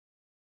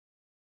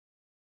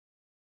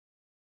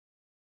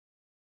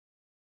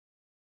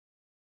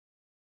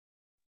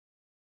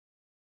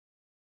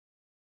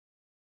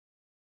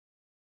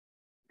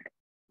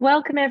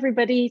Welcome to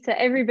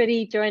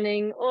everybody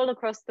joining all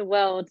across the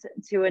world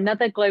to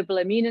another Global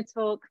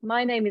IMMUNOTALK.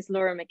 My name is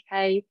Laura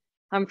McKay.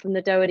 I'm from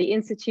the Doherty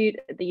Institute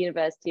at the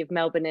University of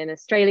Melbourne in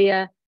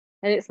Australia.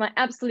 And it's my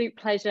absolute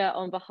pleasure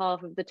on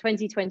behalf of the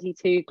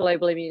 2022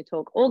 Global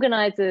IMMUNOTALK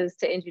organisers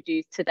to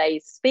introduce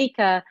today's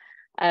speaker,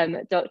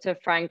 Dr.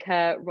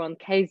 Franca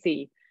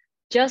Ronchese.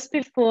 Just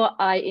before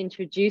I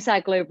introduce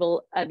our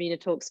Global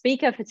IMMUNOTALK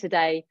speaker for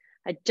today,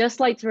 I'd just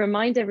like to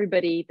remind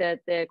everybody that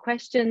the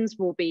questions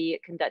will be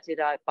conducted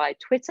by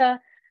Twitter,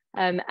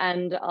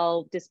 and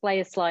I'll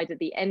display a slide at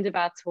the end of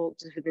our talk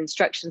just with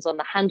instructions on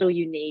the handle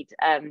you need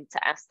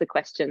to ask the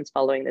questions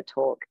following the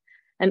talk.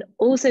 And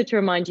also to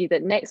remind you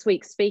that next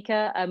week's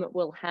speaker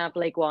will have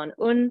Leguan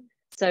Un,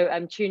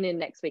 so tune in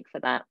next week for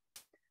that.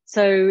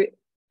 So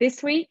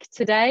this week,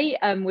 today,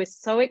 we're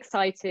so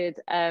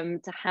excited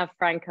to have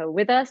Franca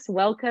with us.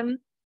 Welcome.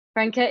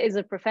 Franca is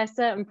a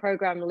professor and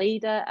program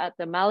leader at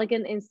the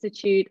Malaghan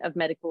Institute of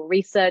Medical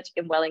Research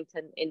in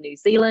Wellington in New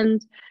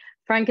Zealand.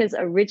 Franca's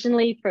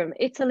originally from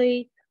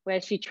Italy,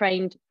 where she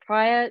trained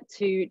prior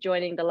to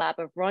joining the lab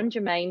of Ron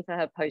Germain for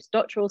her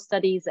postdoctoral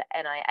studies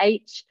at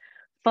NIH.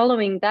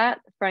 Following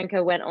that,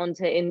 Franca went on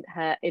to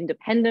her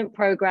independent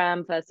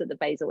program, first at the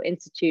Basel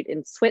Institute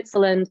in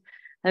Switzerland.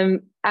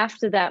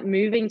 After that,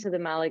 moving to the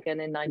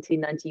Malaghan in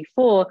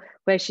 1994,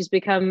 where she's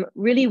become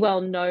really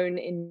well known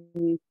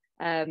in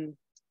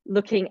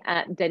looking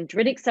at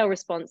dendritic cell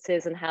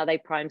responses and how they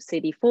prime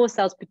CD4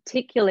 cells,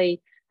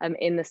 particularly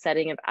in the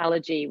setting of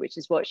allergy, which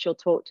is what she'll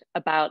talk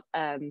about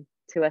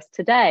to us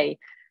today.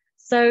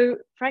 So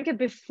Franca,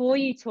 before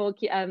you talk,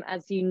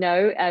 as you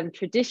know,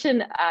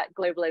 tradition at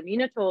Global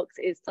IMMUNOTALKs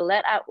is to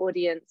let our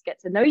audience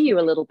get to know you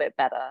a little bit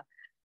better.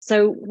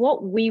 So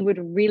what we would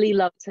really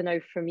love to know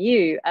from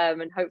you,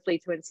 and hopefully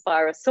to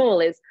inspire us all,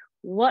 is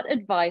what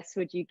advice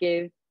would you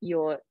give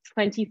your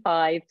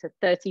 25 to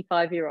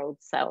 35-year-old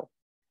self?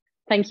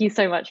 Thank you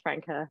so much,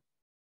 Franca.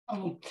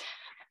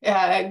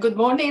 Good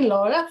morning,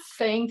 Laura.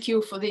 Thank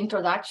you for the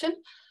introduction.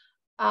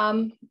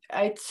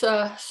 It's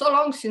so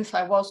long since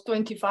I was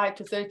 25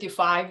 to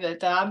 35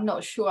 that I'm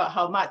not sure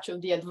how much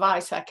of the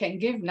advice I can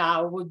give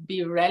now would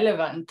be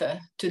relevant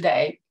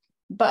today.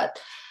 But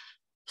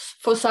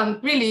for some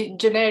really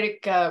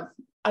generic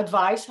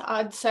advice,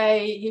 I'd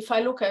say if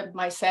I look at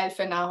myself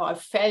and how I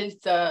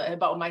felt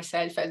about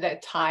myself at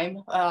that time,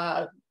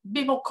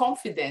 be more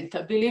confident,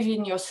 believe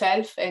in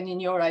yourself and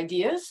in your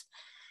ideas.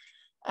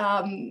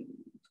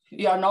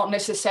 You are not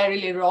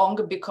necessarily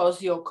wrong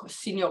because your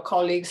senior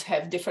colleagues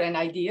have different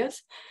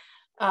ideas.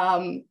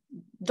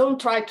 Don't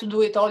try to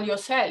do it all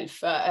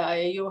yourself.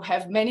 You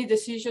have many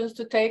decisions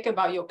to take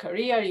about your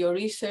career, your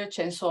research,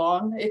 and so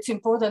on. It's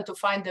important to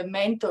find a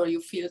mentor you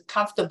feel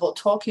comfortable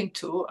talking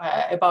to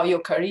about your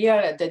career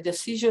and the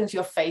decisions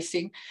you're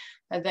facing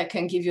that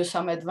can give you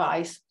some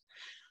advice.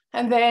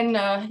 And then,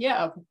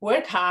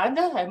 work hard,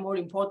 and more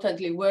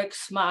importantly, work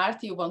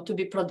smart. You want to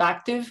be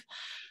productive.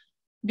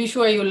 Be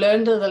sure you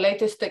learn the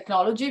latest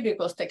technology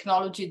because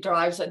technology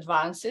drives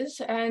advances,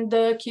 and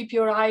keep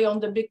your eye on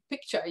the big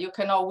picture. You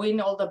cannot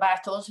win all the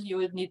battles. You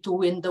will need to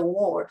win the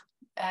war.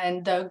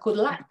 And good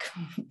luck.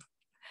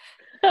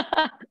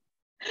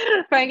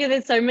 Franca,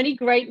 there's so many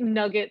great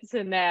nuggets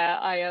in there.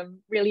 I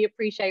really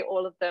appreciate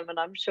all of them, and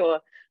I'm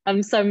sure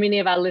so many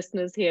of our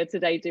listeners here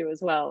today do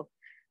as well.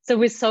 So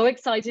we're so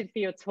excited for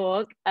your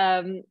talk.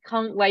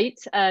 Can't wait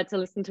to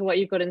listen to what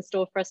you've got in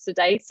store for us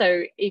today.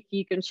 So if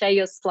you can share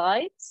your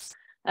slides,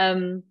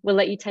 we'll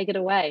let you take it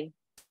away.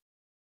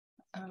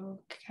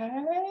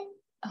 Okay.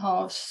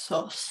 Oh,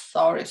 so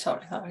sorry.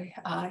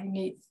 I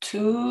need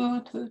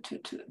to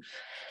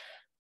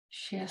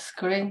share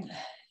screen.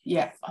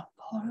 Yeah.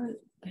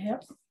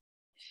 Yep.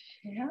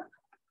 Share.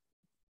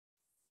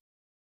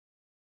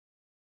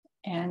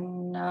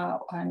 And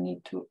now I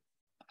need to.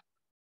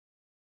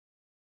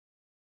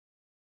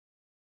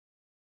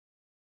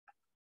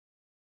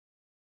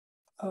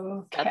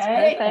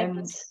 Okay,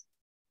 that's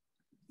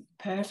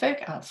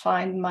perfect. I'll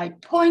find my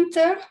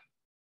pointer.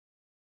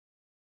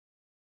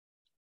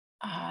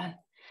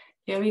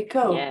 Here we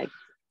go.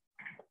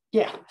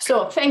 Yeah.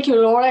 So thank you,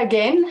 Laura,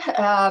 again.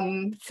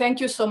 Thank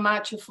you so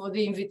much for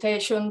the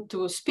invitation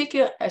to speak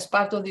as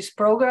part of this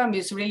program.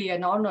 It's really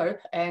an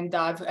honor, and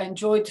I've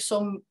enjoyed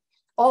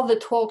all the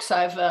talks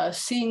I've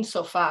seen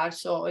so far.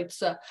 So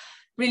it's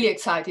really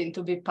exciting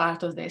to be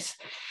part of this.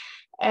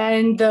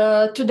 And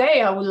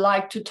today I would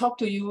like to talk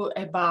to you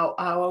about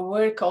our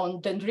work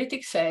on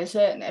dendritic cells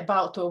and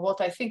about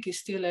what I think is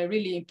still a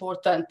really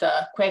important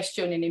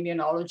question in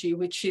immunology,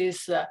 which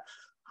is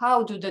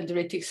how do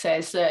dendritic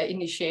cells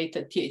initiate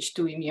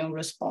Th2 immune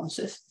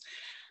responses?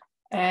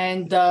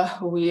 And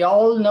we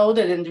all know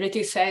that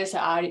dendritic cells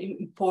are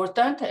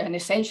important and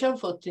essential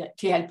for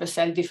T helper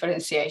cell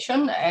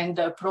differentiation and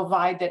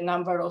provide a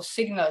number of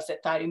signals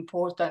that are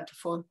important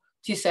for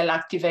T cell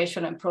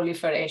activation and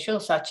proliferation,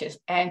 such as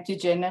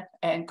antigen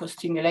and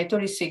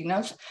costimulatory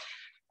signals.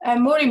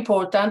 And more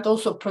important,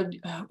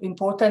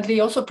 importantly,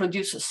 also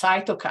produce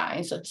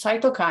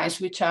cytokines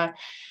which are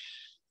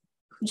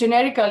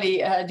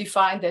generically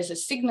defined as a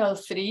signal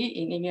 3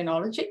 in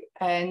immunology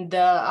and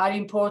are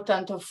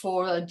important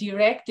for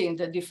directing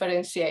the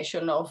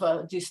differentiation of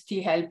these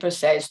T helper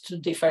cells to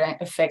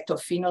different effector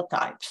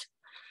phenotypes.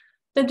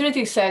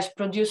 Dendritic cells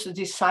produce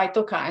these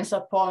cytokines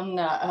upon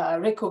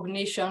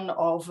recognition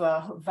of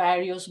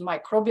various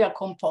microbial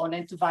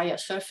components via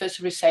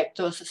surface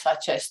receptors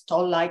such as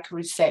toll-like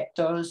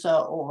receptors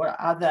or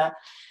other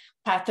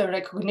pattern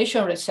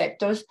recognition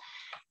receptors.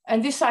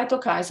 And these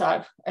cytokines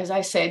are, as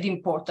I said,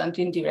 important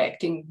in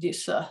directing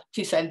this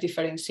T-cell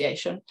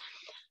differentiation.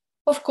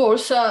 Of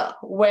course,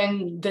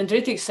 when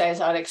dendritic cells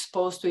are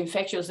exposed to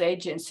infectious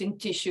agents in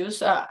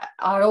tissues,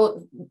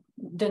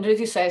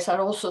 dendritic cells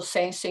are also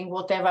sensing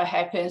whatever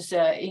happens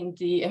in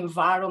the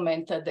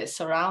environment that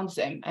surrounds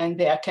them. And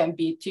there can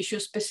be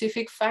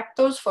tissue-specific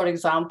factors, for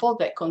example,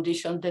 that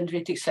condition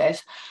dendritic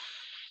cells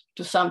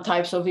to some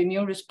types of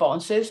immune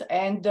responses,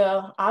 and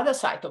other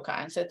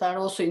cytokines that are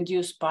also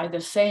induced by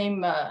the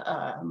same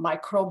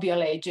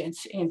microbial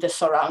agents in the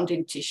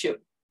surrounding tissue.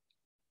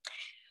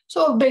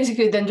 So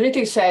basically,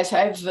 dendritic cells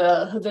have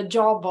the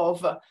job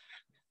of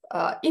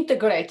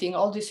integrating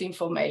all this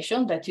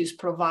information that is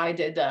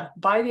provided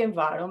by the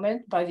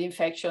environment, by the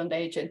infection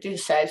agent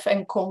itself,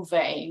 and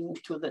conveying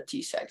to the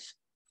T cells.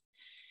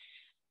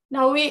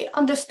 Now we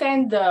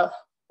understand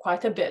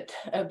quite a bit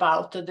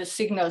about the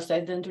signals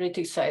that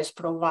dendritic cells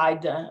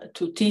provide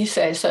to T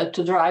cells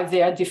to drive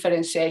their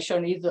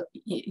differentiation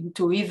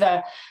into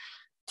either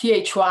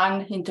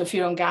Th1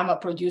 interferon gamma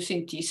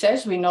producing T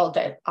cells. We know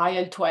that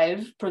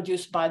IL-12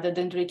 produced by the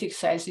dendritic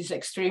cells is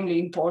extremely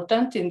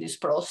important in this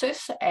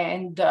process,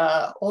 and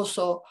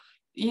also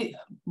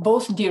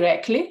both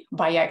directly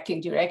by acting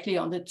directly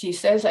on the T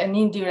cells and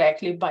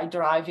indirectly by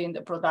driving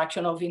the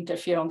production of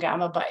interferon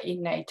gamma by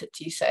innate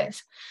T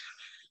cells.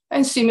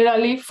 And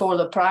similarly, for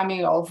the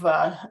priming of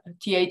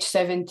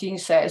Th17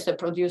 cells that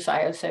produce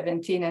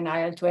IL-17 and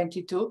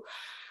IL-22,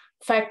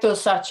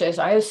 factors such as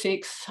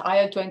IL-6,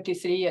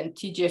 IL-23, and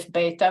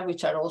TGF-beta,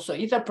 which are also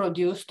either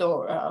produced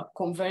or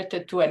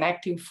converted to an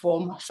active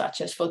form,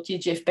 such as for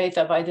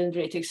TGF-beta by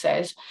dendritic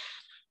cells,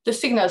 the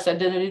signals that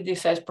dendritic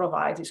cells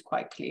provide is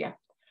quite clear.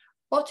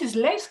 What is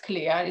less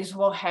clear is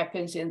what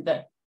happens in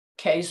the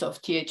case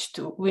of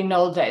Th2. We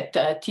know that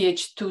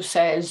Th2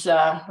 cells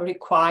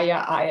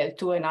require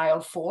IL-2 and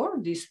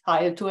IL-4. These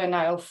IL-2 and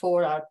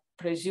IL-4 are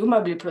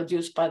presumably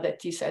produced by the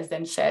T cells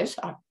themselves,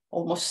 are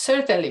almost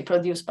certainly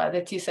produced by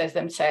the T cells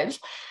themselves.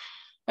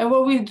 And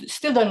what we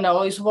still don't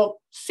know is what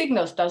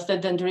signals does the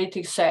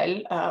dendritic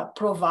cell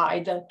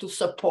provide to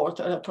support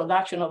the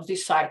production of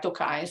these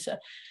cytokines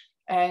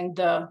and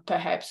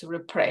perhaps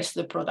repress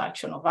the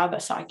production of other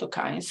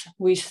cytokines.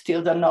 We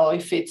still don't know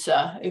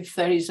if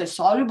there is a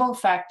soluble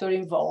factor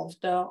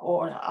involved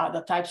or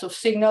other types of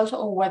signals,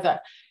 or whether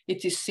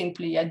it is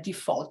simply a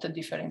default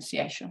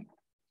differentiation.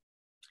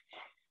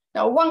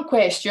 Now, one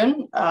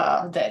question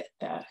that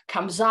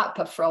comes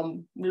up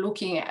from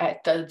looking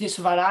at this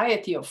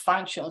variety of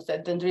functions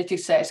that dendritic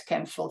cells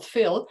can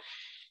fulfill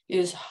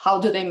is, how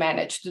do they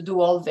manage to do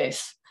all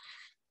this?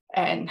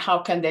 And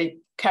how can they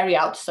carry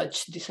out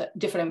such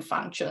different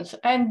functions?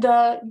 And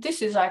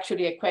this is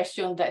actually a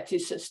question that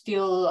is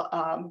still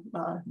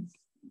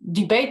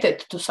debated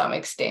to some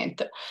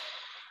extent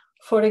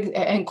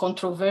and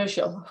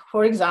controversial.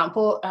 For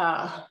example,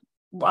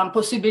 one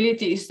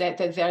possibility is that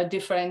there are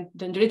different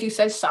dendritic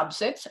cell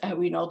subsets, and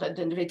we know that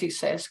dendritic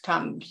cells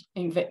come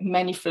in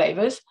many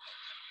flavors,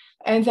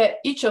 and that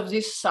each of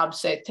these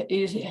subsets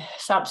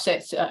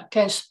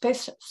can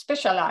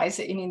specialize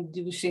in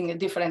inducing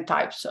different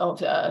types of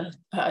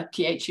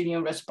Th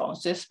immune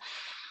responses.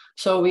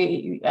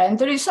 And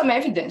there is some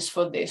evidence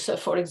for this.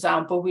 For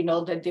example, we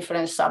know that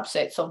different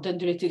subsets of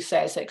dendritic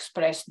cells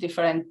express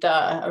different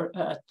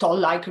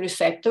toll-like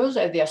receptors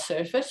at their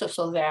surface,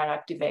 so they are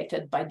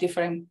activated by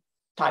different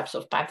types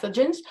of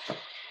pathogens.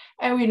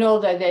 And we know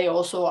that they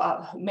also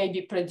may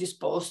be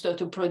predisposed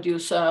to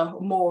produce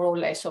more or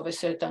less of a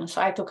certain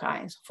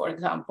cytokines. For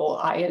example,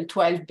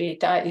 IL-12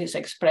 beta is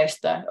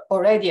expressed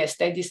already at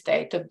steady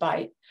state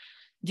by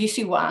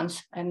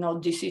DC1s and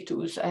not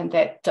DC2s, and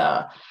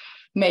that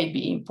may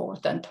be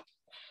important.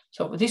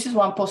 So this is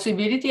one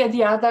possibility. At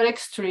the other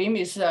extreme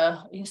is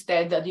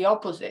instead the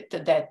opposite,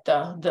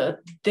 that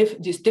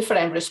these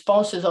different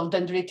responses of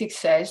dendritic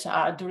cells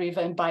are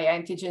driven by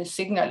antigen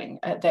signaling,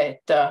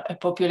 that a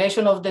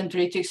population of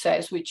dendritic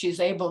cells which is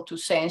able to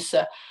sense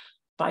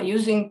by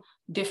using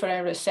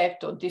different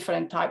receptors,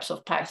 different types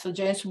of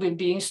pathogens, will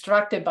be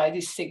instructed by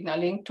this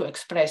signaling to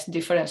express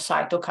different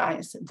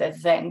cytokines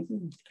that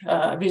then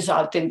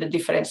result in the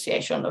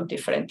differentiation of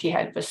different T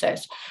helper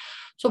cells.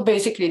 So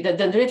basically, the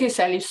dendritic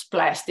cell is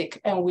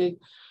plastic and will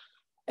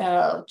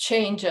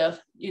change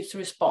its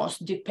response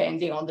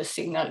depending on the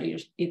signal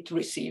it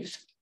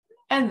receives.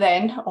 And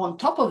then on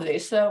top of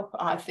this,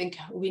 I think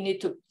we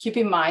need to keep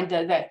in mind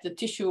that the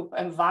tissue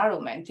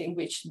environment in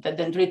which the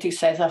dendritic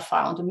cells are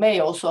found may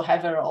also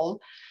have a role.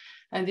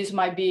 And this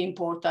might be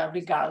important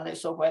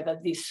regardless of whether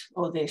this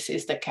or this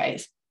is the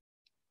case.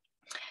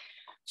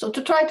 So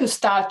to try to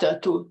start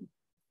to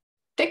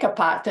take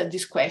apart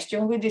this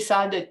question, we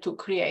decided to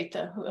create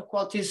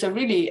what is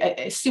really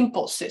a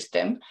simple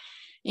system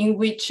in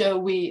which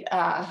we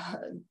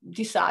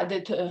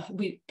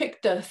we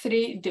picked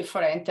 3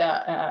 different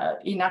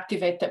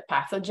inactivated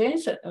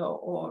pathogens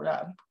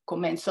or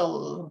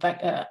commensal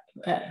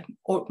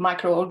or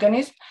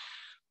microorganisms.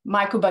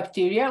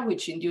 Mycobacteria,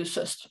 which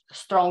induces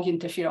strong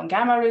interferon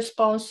gamma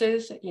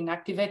responses,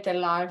 inactivated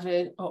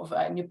larvae of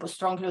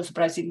Nepostrongylus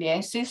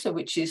brasiliensis,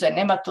 which is a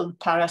nematode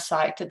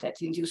parasite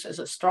that induces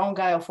a strong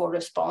IL-4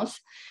 response,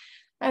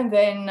 and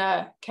then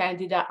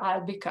Candida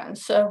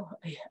albicans,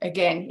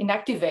 again,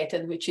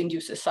 inactivated, which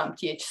induces some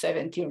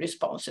Th17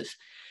 responses.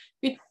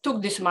 We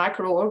took these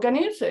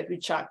microorganisms,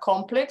 which are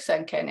complex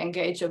and can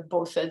engage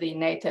both the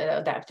innate and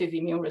adaptive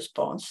immune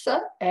response,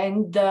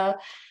 and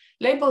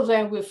labeled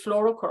them with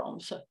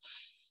fluorochromes.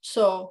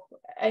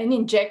 And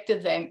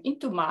injected them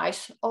into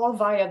mice, all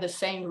via the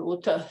same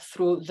route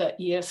through the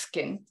ear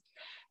skin.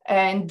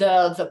 And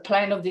the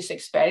plan of this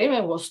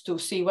experiment was to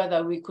see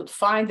whether we could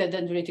find the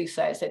dendritic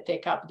cells that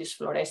take up these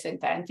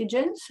fluorescent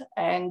antigens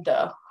and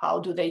how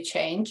do they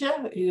change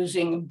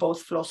using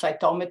both flow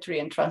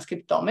cytometry and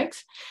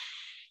transcriptomics.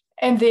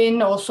 And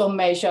then also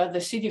measure the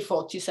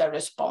CD4 T cell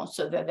response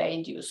that they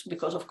induce,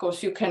 because of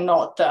course you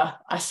cannot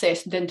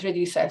assess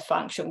dendritic cell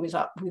function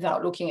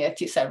without looking at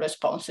T cell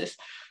responses.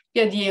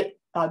 The idea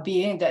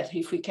being that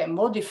if we can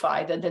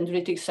modify the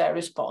dendritic cell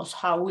response,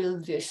 how will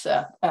this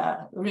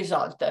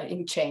result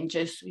in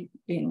changes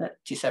in the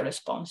T cell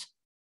response?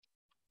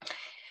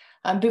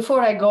 And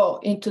before I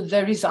go into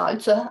the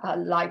results,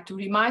 I'd like to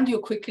remind you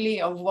quickly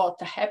of what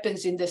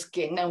happens in the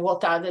skin and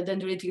what are the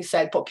dendritic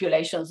cell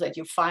populations that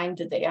you find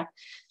there.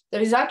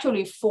 There is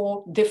actually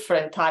 4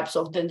 different types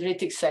of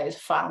dendritic cells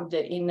found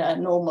in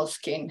normal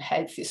skin,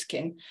 healthy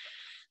skin.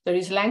 There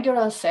is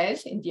Langerhans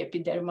cells in the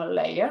epidermal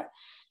layer,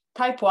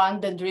 type 1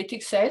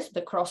 dendritic cells,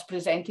 the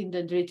cross-presenting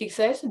dendritic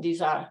cells.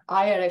 These are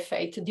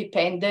IRF8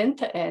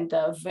 dependent and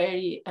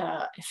very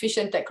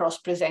efficient at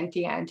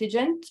cross-presenting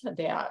antigens.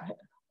 They are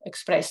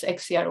express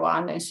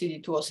XCR1 and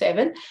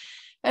CD207.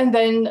 And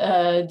then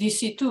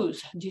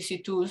DC2s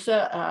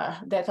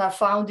that are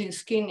found in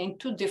skin in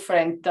 2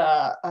 different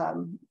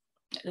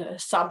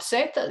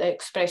subset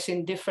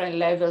expressing different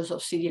levels of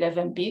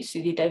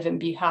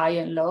CD11b high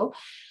and low.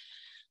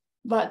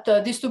 But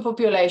these 2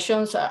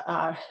 populations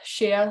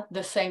share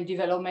the same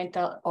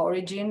developmental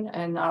origin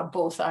and are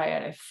both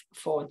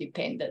IRF4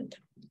 dependent.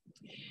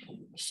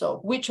 So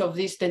which of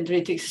these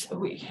dendritics,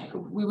 we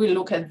will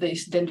look at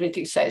these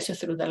dendritic cells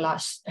through the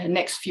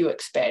next few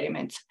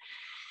experiments.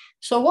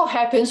 So what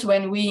happens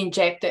when we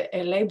inject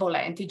a label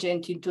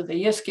antigen into the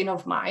ear skin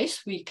of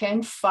mice? We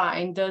can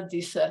find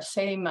this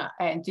same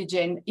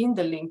antigen in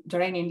the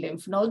draining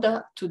lymph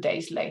node 2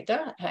 days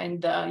later.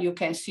 And you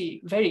can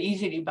see very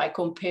easily by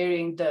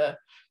comparing the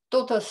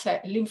total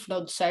lymph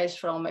node cells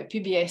from a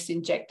PBS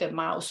injected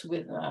mouse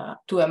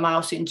to a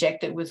mouse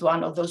injected with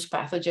one of those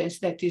pathogens,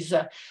 that is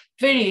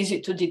very easy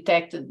to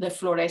detect the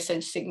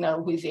fluorescent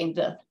signal within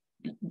the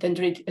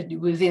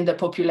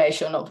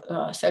population of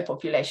cell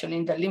population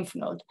in the lymph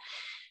node.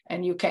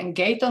 And you can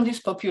gate on this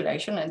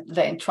population and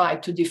then try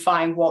to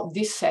define what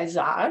these cells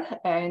are.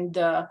 And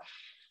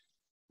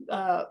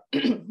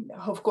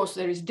of course,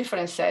 there is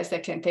different cells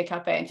that can take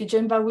up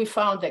antigen, but we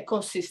found that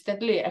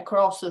consistently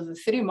across the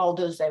 3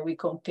 models that we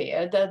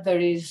compared,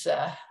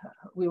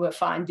 we were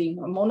finding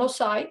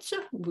monocytes,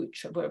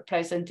 which were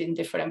present in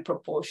different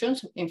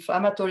proportions,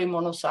 inflammatory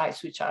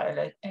monocytes, which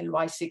are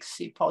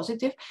LY6C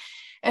positive,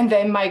 and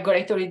then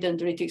migratory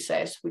dendritic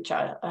cells, which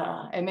are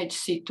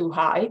MHC2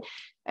 high.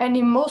 And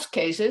in most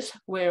cases,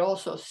 we're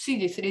also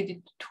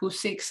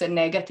CD326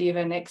 negative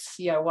and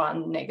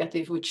XCR1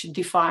 negative, which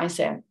defines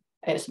them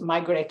as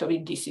migratory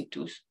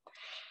DC2s.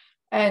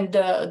 And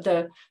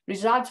the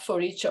results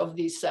for each of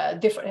these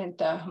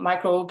different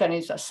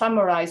microorganisms are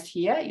summarized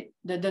here.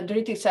 The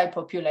dendritic cell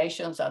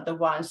populations are the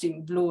ones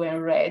in blue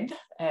and red.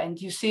 And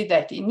you see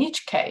that in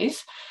each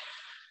case,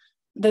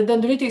 the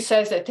dendritic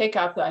cells that take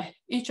up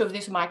each of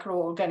these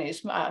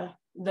microorganisms are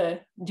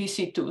the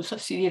DC2s,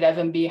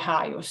 CD11b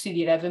high or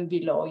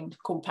CD11b low in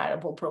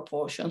comparable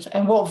proportions.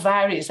 And what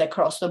varies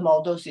across the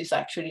models is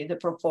actually the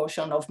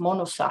proportion of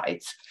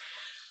monocytes.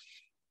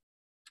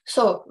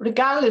 So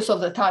regardless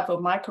of the type of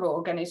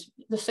microorganism,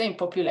 the same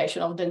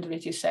population of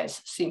dendritic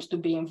cells seems to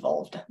be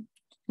involved.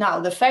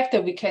 Now, the fact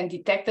that we can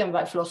detect them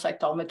by flow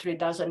cytometry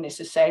doesn't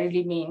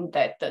necessarily mean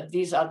that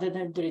these are the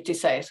dendritic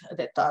cells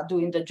that are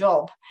doing the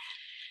job.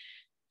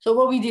 So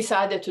what we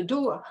decided to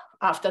do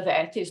after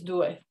that is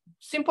do a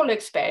simple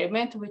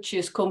experiment, which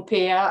is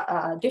compare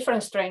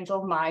different strains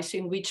of mice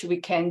in which we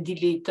can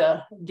delete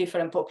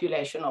different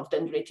population of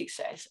dendritic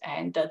cells.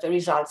 And the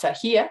results are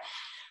here.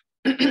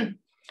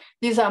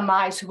 These are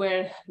mice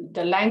where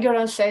the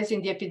Langerhans cells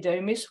in the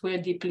epidermis were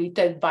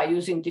depleted by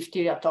using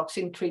diphtheria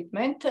toxin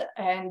treatment.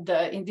 And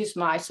in these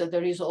mice,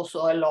 there is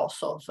also a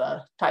loss of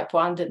type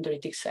 1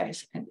 dendritic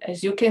cells. And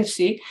as you can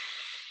see,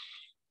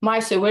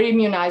 mice were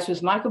immunized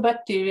with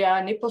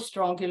mycobacteria,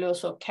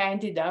 Nipostrongylus, or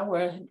Candida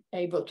were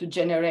able to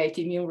generate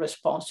immune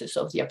responses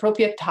of the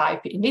appropriate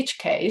type in each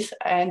case,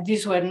 and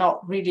these were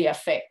not really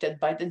affected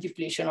by the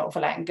depletion of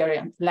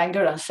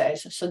Langerhans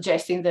cells,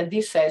 suggesting that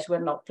these cells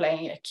were not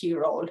playing a key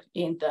role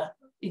in the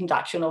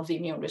induction of the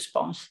immune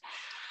response.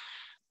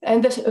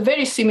 And a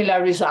very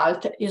similar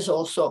result is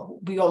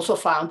we also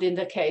found in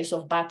the case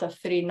of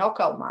BATA3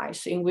 knockout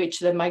mice, in which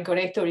the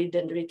migratory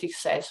dendritic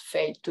cells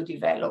failed to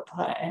develop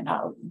and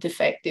are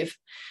defective.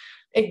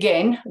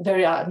 Again,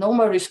 there are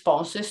normal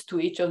responses to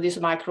each of these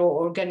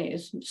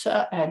microorganisms,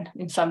 and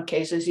in some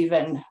cases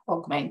even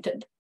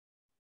augmented.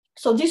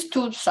 So these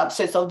two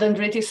subsets of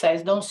dendritic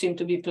cells don't seem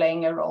to be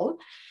playing a role.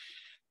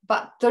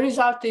 But the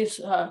result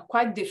is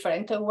quite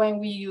different when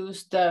we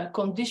use the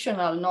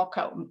conditional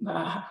knockout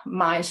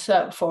mice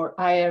for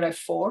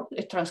IRF4,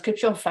 a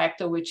transcription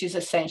factor which is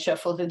essential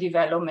for the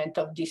development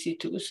of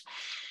DC2s.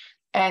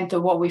 And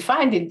what we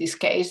find in this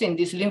case, in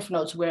these lymph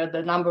nodes where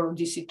the number of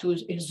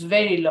DC2s is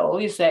very low,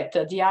 is that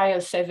the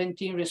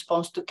IL-17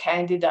 response to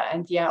Candida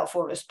and the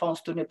IL-4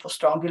 response to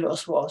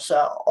Nipostrongylus was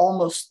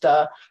almost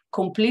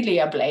completely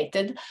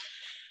ablated.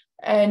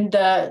 And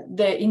the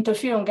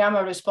interferon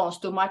gamma response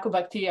to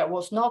mycobacteria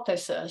was not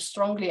as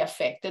strongly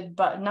affected,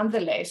 but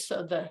nonetheless,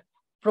 the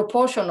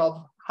proportion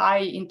of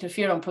high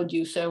interferon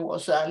producer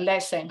was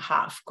less than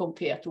half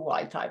compared to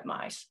wild type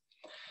mice.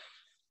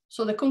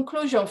 So the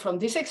conclusion from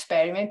this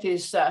experiment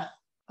is that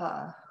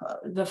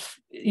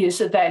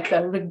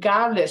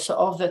regardless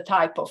of the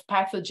type of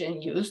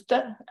pathogen used,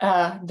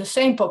 the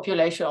same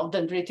population of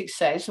dendritic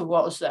cells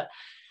was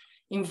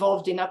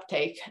involved in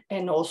uptake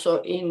and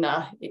also in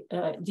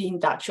the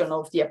induction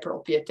of the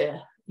appropriate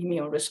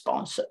immune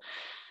response.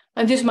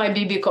 And this might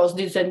be because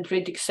these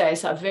dendritic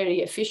cells are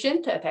very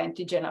efficient at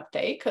antigen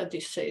uptake.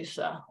 This is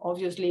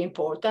obviously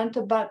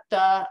important, but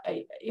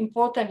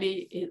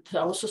importantly, it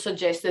also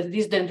suggests that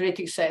these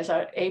dendritic cells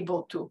are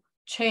able to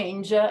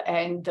change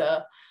and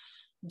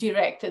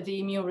direct the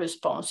immune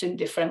response in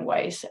different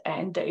ways.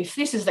 And if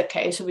this is the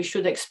case, we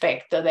should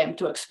expect them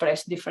to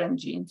express different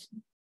genes.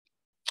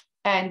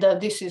 And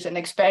this is an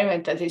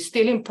experiment that is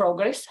still in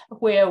progress,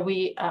 where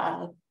we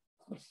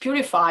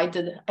purified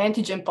the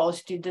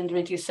antigen-positive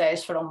dendritic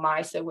cells from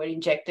mice that were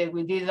injected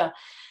with either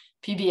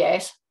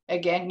PBS,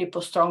 again,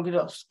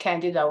 Nipostrongylus,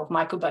 Candida, or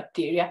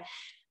Mycobacteria,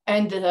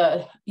 and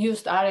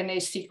used RNA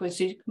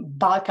sequencing,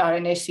 bulk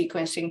RNA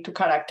sequencing to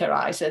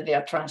characterize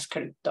their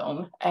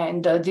transcriptome.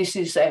 And this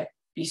is a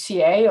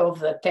PCA of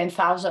the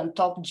 10,000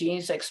 top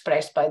genes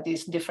expressed by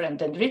these different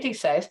dendritic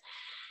cells.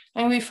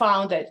 And we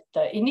found that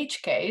in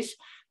each case,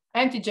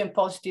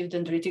 antigen-positive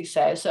dendritic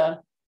cells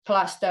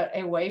cluster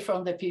away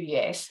from the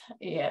PBS,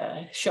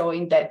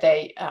 showing that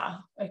they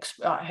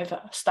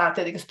have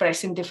started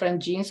expressing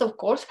different genes, of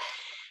course.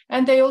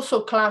 And they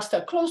also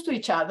cluster close to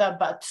each other,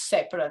 but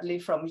separately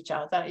from each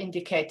other,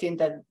 indicating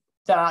that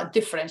there are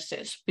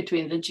differences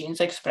between the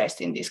genes expressed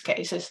in these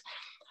cases.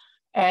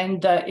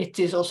 And it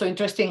is also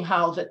interesting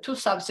how the two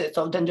subsets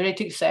of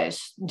dendritic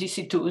cells,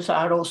 DC2s,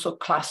 are also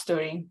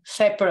clustering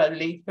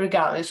separately,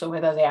 regardless of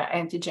whether they are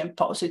antigen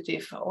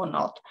positive or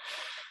not.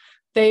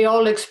 They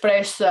all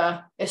express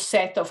a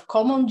set of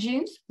common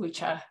genes,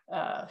 which are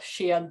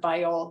shared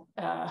by all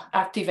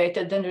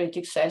activated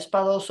dendritic cells,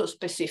 but also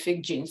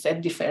specific genes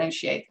that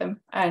differentiate them.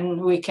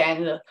 And we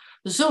can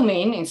zoom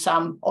in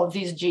some of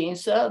these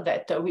genes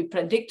that we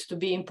predict to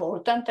be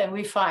important, and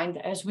we find,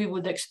 as we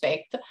would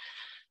expect,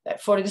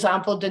 for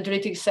example,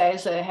 dendritic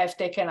cells have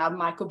taken up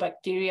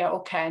Mycobacteria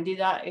or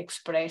Candida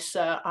express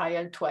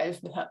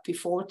IL-12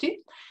 P40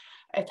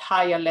 at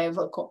higher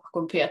level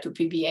compared to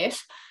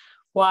PBS,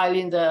 while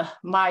in the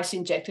mice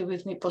injected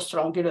with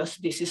Nipostrongylus,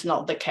 this is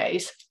not the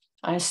case.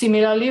 And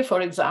similarly,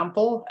 for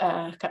example,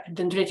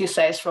 dendritic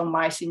cells from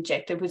mice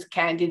injected with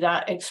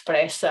Candida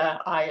express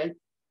IL-23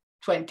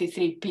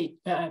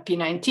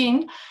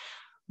 P19,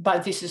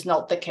 but this is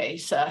not the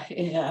case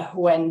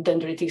when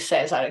dendritic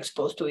cells are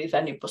exposed to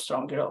either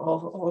Nipostrongylus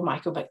or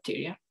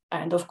Mycobacteria.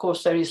 And of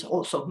course, there is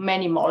also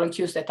many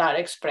molecules that are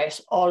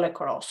expressed all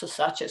across,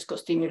 such as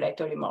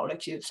co-stimulatory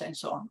molecules and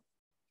so on.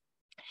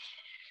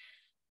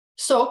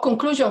 So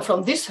conclusion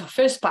from this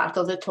first part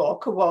of the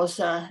talk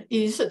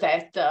is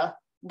that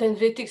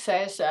dendritic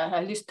cells,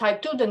 at least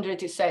type 2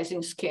 dendritic cells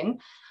in skin,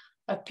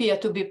 appear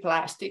to be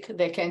plastic.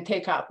 They can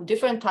take up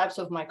different types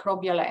of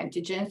microbial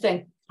antigens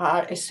and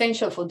are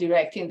essential for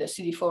directing the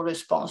CD4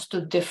 response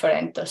to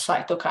different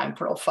cytokine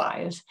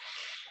profiles.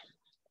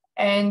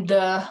 And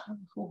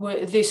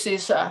this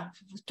is,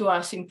 to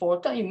us,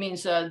 important. It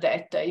means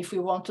that if we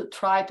want to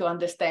try to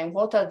understand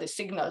what are the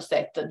signals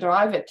that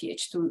drive a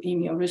Th2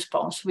 immune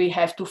response, we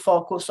have to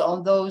focus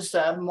on those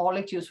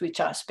molecules which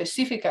are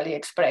specifically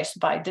expressed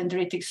by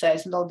dendritic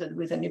cells loaded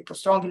with the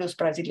Nipostrongylus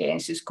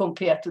brasiliensis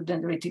compared to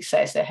dendritic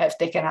cells that have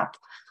taken up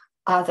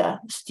other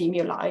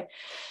stimuli.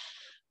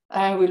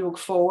 And we look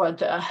forward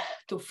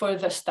to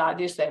further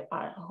studies that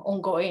are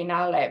ongoing in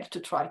our lab to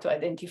try to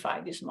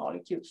identify these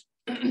molecules.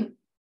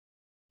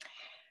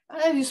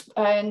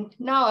 And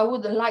now I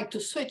would like to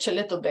switch a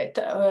little bit.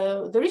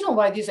 The reason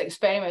why these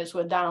experiments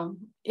were done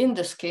in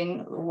the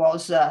skin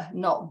was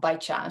not by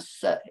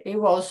chance. It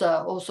was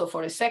also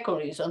for a second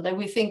reason, that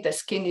we think the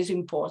skin is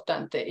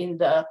important in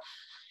the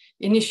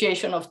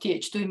initiation of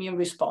Th2 immune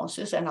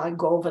responses, and I'll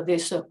go over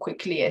this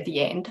quickly at the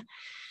end.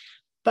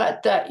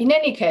 But in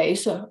any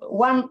case,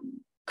 one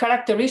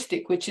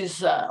characteristic which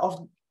is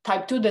of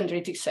type 2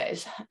 dendritic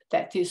cells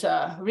that is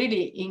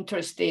really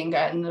interesting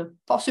and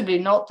possibly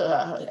not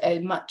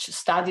as much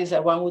studies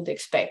as one would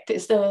expect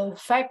is the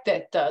fact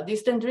that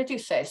these dendritic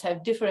cells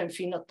have different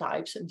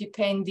phenotypes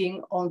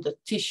depending on the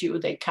tissue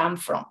they come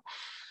from.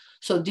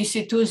 So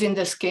DC2s in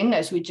the skin,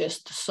 as we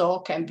just saw,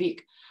 can be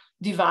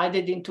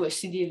divided into a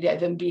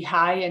CD11b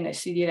high and a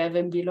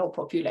CD11b low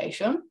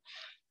population.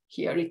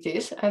 Here it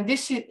is. And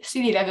this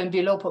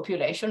CD11b low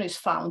population is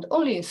found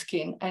only in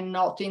skin and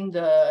not in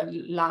the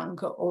lung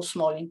or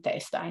small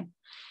intestine.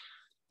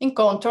 In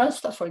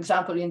contrast, for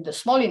example, in the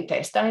small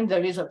intestine,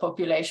 there is a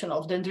population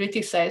of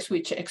dendritic cells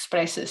which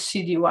expresses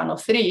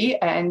CD103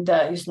 and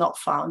is not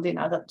found in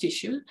other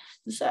tissues.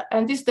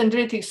 And this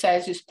dendritic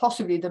cells is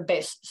possibly the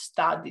best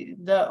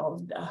studied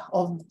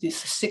of this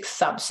sixth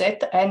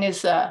subset, and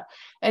is an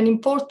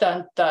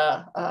important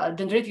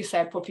dendritic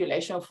cell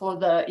population for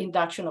the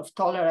induction of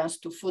tolerance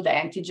to food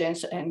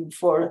antigens and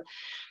for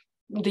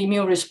the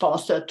immune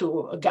response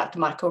to gut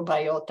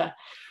microbiota.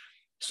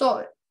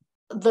 So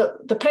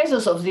the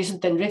presence of these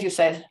dendritic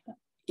cells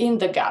in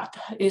the gut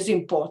is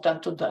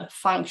important to the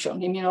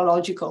function,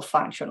 immunological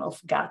function of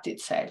gut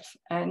itself.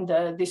 And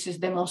this is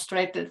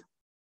demonstrated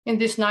in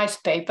this nice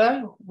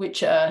paper,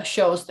 which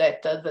shows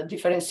that the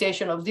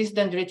differentiation of these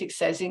dendritic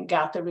cells in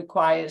gut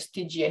requires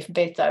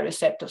TGF-beta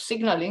receptor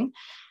signaling.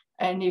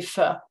 And if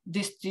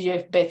this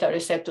TGF-beta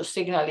receptor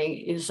signaling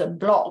is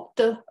blocked,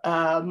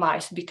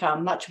 mice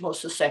become much more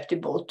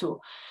susceptible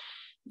to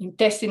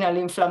intestinal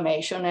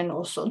inflammation and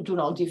also do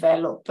not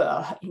develop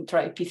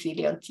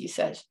intraepithelial T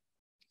cells.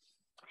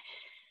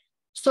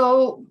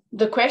 So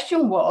the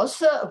question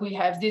was, we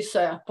have this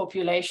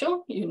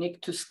population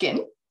unique to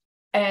skin,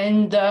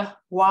 and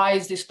why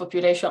is this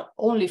population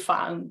only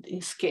found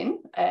in skin?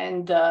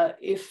 And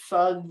if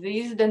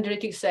these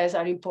dendritic cells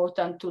are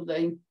important to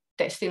the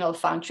intestinal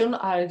function,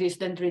 are these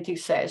dendritic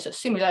cells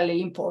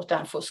similarly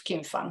important for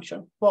skin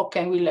function? What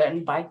can we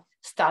learn by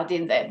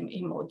studying them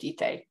in more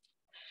detail?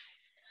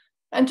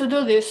 And to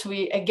do this,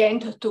 we again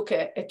took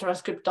a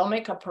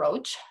transcriptomic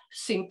approach.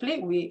 Simply,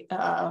 we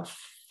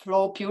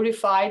flow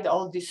purified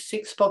all these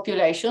 6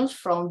 populations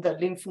from the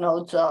lymph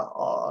nodes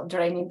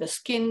draining the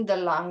skin, the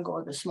lung,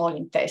 or the small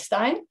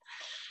intestine.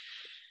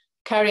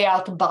 Carry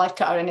out bulk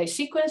RNA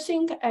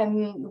sequencing,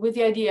 and with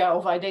the idea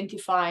of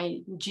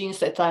identifying genes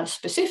that are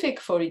specific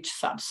for each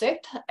subset,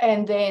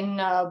 and then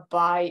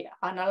by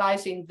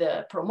analyzing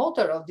the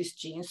promoter of these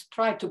genes,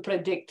 try to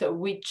predict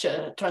which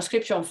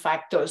transcription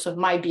factors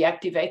might be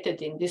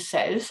activated in these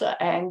cells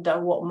and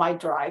what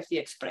might drive the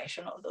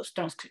expression of those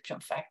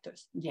transcription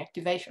factors, the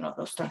activation of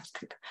those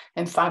transcription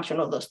and function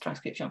of those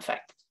transcription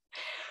factors.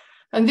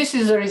 And this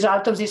is the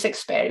result of this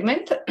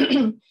experiment.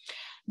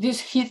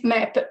 This heat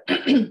map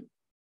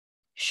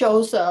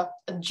shows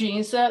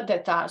genes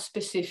that are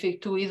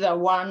specific to either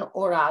one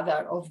or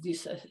other of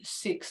these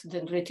 6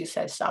 dendritic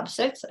cell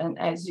subsets. And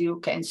as you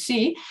can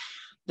see,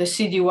 the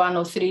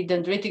CD103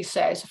 dendritic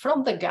cells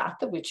from the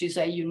gut, which is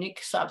a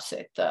unique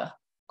subset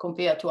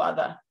compared to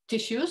other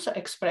tissues,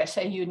 express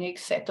a unique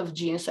set of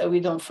genes that we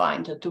don't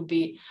find to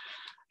be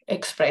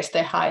expressed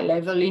at high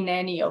level in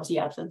any of the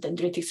other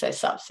dendritic cell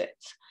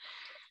subsets.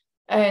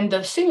 And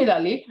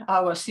similarly,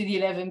 our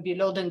CD11b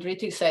low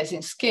dendritic cells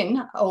in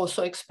skin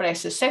also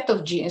express a set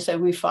of genes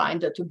that we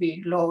find to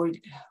be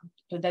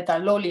that are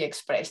lowly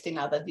expressed in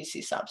other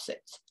DC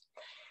subsets.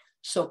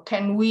 So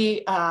can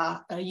we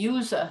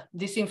use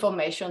this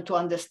information to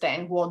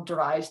understand what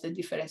drives the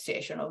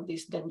differentiation of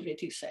these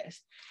dendritic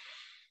cells?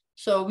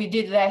 So we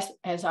did that,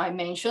 as I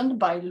mentioned,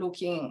 by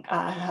looking,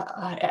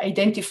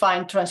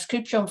 identifying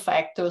transcription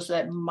factors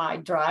that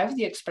might drive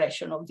the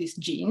expression of these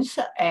genes.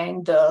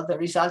 And the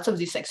results of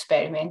this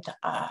experiment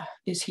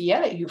is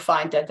here. You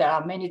find that there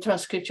are many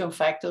transcription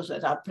factors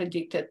that are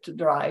predicted to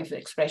drive the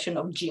expression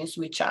of genes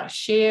which are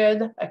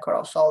shared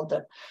across all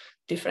the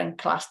different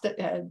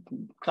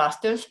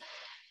clusters.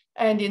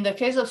 And in the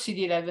case of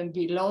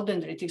CD11b low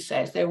dendritic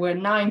cells, there were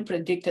 9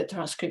 predicted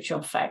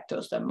transcription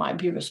factors that might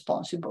be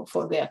responsible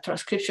for their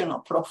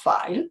transcriptional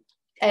profile,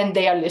 and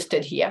they are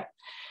listed here.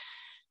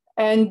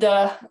 And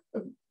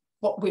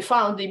what we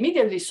found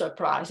immediately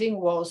surprising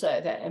was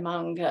that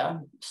among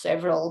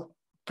several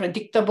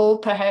predictable,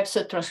 perhaps,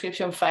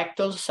 transcription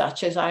factors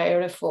such as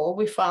IRF4,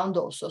 we found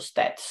also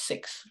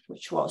STAT6,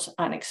 which was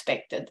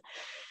unexpected.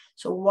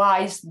 So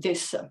why is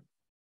this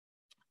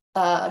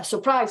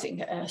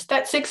surprising?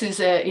 STAT6 is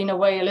in a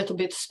way a little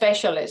bit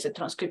special as a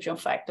transcription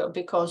factor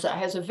because it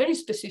has a very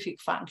specific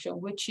function,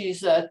 which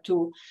is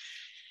to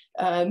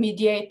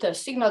mediate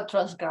signal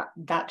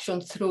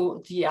transduction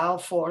through the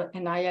IL-4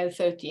 and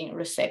IL-13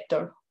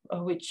 receptor,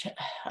 which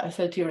are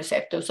 13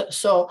 receptors.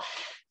 So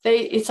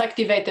it's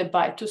activated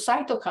by two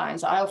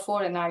cytokines,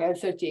 IL-4 and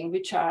IL-13,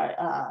 which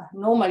are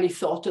normally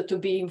thought to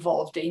be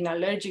involved in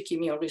allergic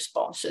immune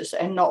responses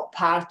and not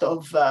part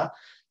of the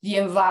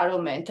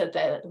environment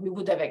that we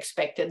would have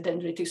expected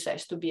dendritic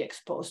cells to be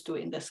exposed to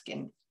in the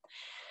skin.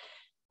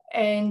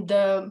 And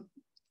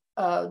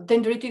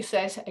dendritic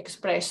cells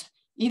express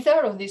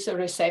either of these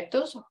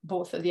receptors,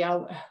 both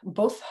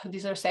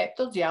these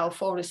receptors, the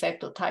IL-4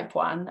 receptor type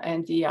 1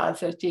 and the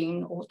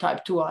IL-13 or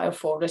type 2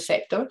 IL-4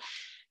 receptor.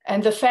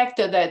 And the fact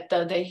that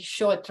they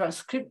show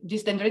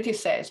these dendritic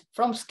cells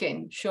from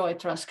skin show a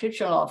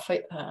transcriptional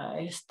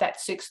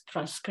Th2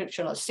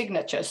 transcriptional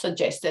signature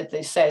suggests that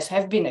the cells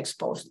have been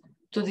exposed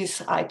to these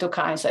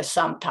cytokines at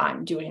some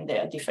time during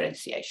their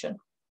differentiation.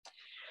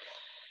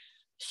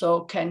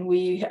 So can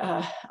we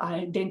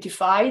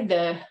identify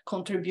the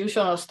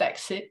contribution of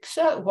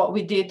Th2? What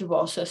we did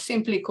was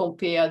simply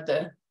compare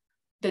the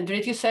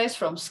dendritic cells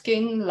from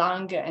skin,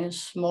 lung, and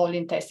small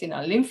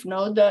intestinal lymph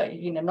node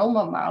in a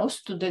normal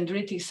mouse to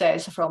dendritic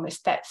cells from a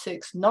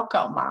Th2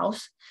 knockout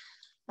mouse.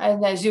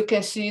 And as you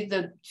can see,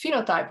 the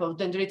phenotype of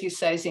dendritic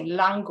cells in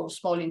lung or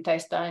small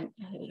intestine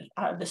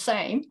are the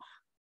same.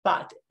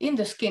 But in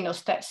the skin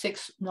of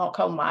Th2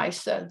 knockout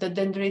mice, the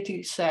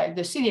dendritic cell,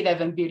 the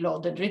CD11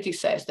 below dendritic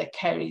cells that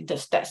carry the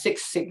Th2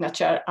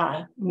 signature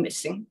are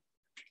missing,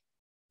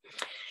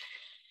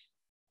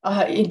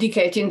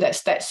 indicating that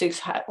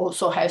Th2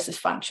 also has a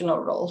functional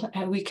role.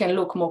 And we can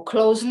look more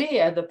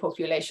closely at the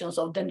populations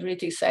of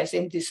dendritic cells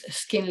in this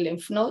skin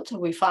lymph node.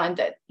 We find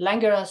that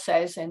Langerhans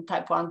cells and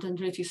type 1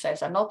 dendritic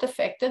cells are not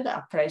affected,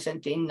 are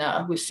present in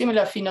with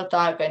similar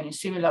phenotype and in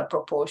similar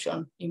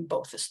proportion in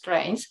both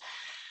strains.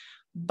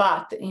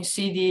 But in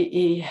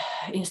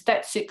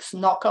Th2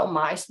 knockout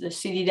mice, the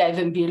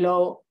CD11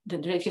 below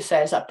dendritic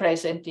cells are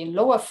present in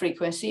lower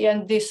frequency,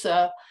 and this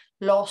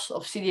loss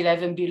of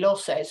CD11 below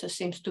cells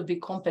seems to be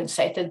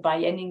compensated by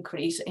an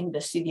increase in the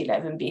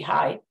CD11B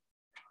high.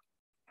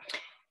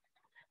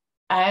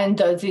 And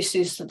this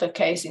is the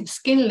case in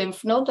skin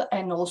lymph node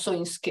and also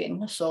in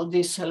skin. So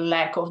this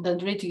lack of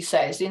dendritic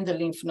cells in the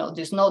lymph node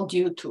is not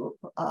due to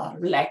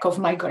lack of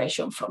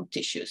migration from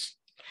tissues.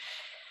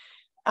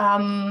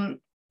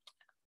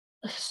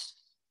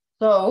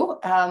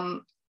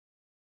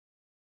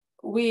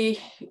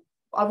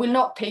 I will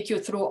not take you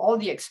through all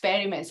the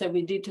experiments that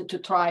we did to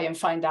try and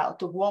find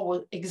out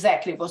what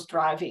exactly was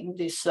driving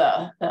this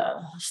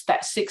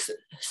Th2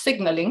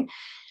 signaling.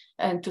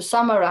 And to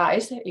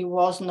summarize, it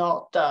was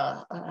not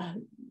the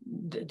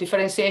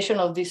differentiation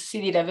of this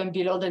CD11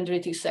 below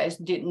dendritic cells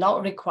did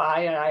not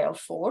require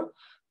IL-4,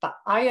 but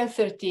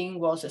IL-13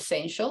 was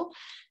essential.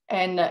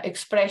 And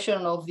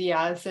expression of the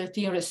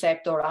IL-13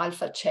 receptor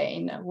alpha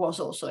chain was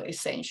also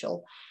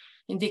essential,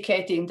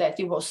 indicating that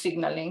it was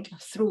signaling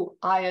through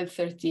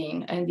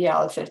IL-13 and the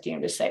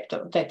IL-13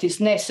 receptor that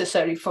is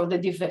necessary for the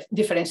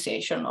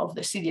differentiation of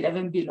the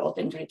CD11 below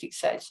dendritic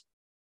cells.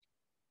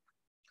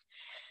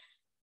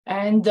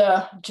 And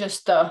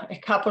just a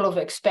couple of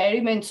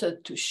experiments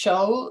to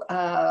show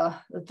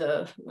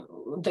the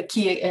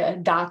key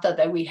data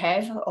that we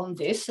have on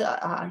this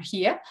are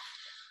here.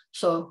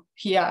 So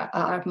here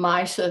are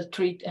mice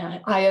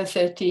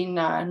IL-13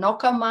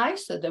 knockout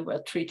mice that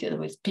were treated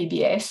with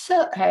PBS.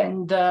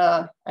 And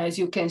as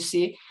you can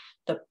see,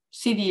 the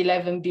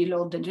CD11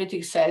 below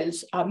dendritic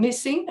cells are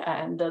missing,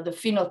 and the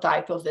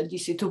phenotype of the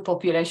DC2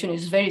 population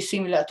is very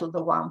similar to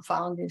the one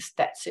found in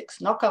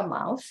Th2 knockout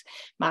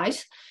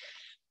mice.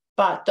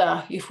 But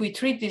if we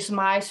treat these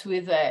mice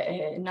with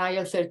an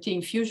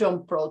IL-13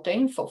 fusion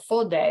protein for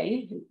 4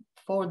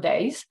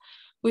 days,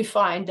 we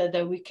find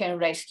that we can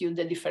rescue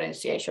the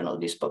differentiation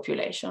of this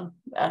population,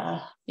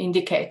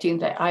 indicating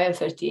that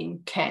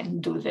IL-13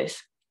 can do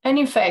this. And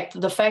in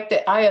fact, the fact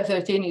that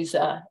IL-13 is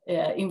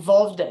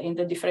involved in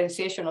the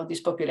differentiation of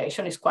this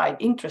population is quite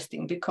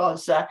interesting,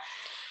 because a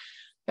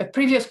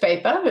previous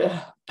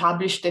paper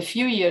published a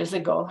few years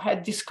ago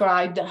had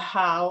described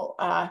how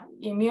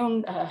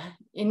innate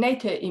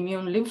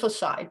immune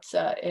lymphocytes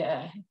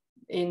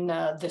in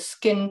the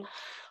skin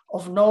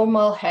of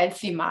normal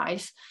healthy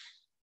mice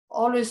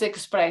always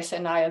express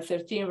an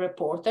IL-13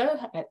 reporter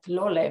at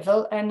low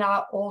level and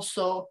are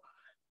also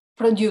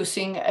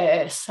producing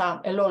a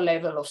low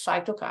level of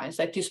cytokines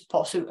that is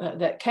possible,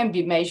 that can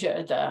be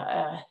measured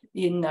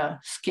in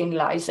skin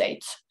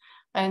lysates.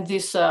 And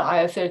this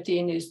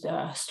IL-13 is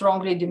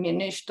strongly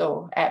diminished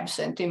or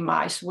absent in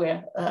mice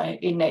where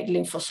innate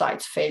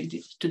lymphocytes failed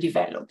to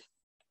develop.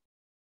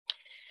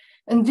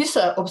 And this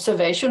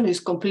observation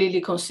is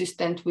completely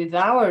consistent with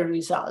our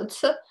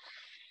results,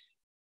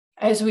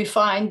 as we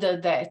find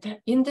that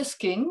in the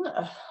skin,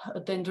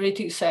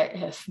 dendritic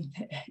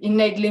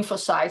innate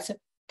lymphocytes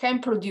can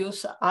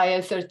produce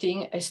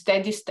IL-13 a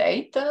steady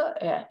state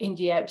in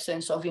the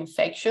absence of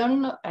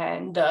infection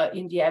and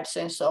in the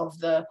absence of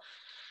the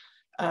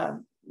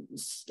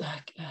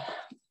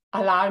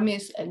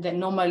alarms that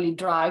normally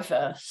drive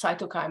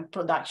cytokine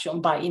production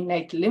by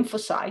innate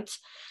lymphocytes.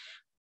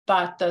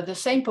 But the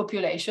same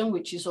population,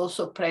 which is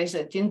also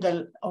present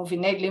of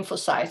innate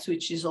lymphocytes,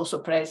 which is also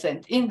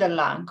present in the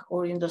lung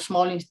or in the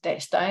small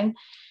intestine,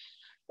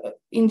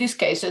 in these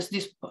cases,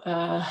 these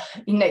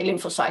innate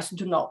lymphocytes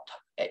do not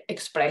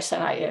express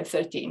an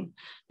IL-13,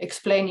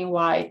 explaining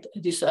why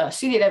this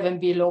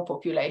CD11b low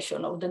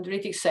population of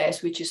dendritic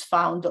cells, which is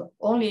found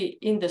only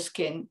in the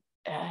skin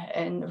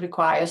and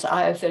requires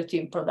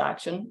IL-13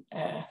 production,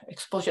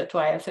 exposure to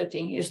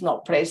IL-13 is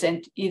not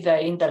present either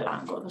in the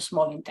lung or the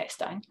small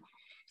intestine.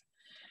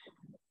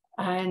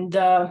 And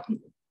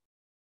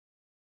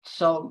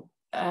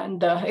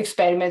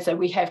experiments that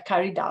we have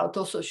carried out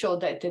also show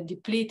that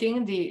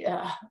depleting the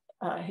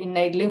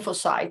innate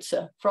lymphocytes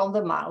from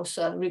the mouse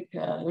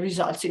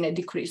results in a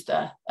decreased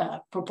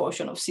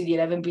proportion of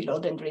CD11b low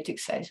dendritic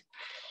cells.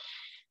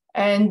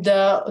 And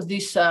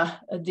this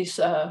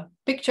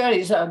picture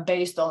is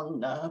based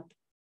on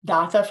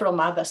data from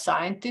other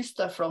scientists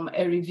from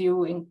a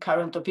review in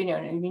Current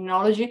Opinion in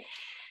Immunology.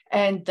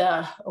 And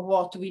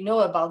what we know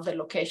about the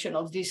location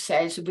of these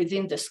cells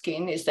within the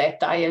skin is that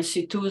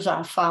ILC2s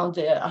are found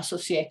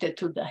associated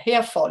to the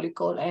hair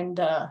follicle, and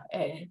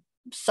a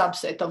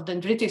subset of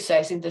dendritic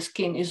cells in the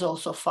skin is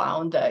also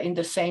found in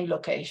the same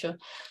location.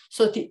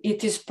 So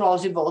it is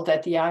plausible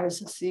that the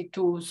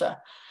ILC2s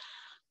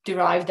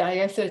derived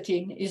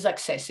IL-13 is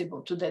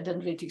accessible to the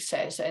dendritic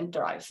cells and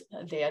drives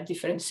their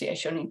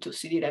differentiation into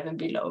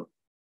CD11b low.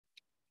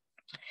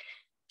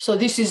 So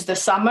this is the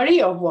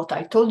summary of what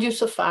I told you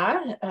so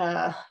far.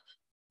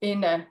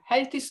 In a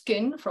healthy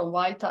skin from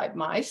wild-type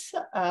mice,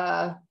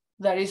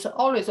 there is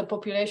always a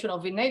population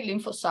of innate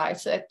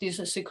lymphocytes that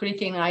is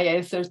secreting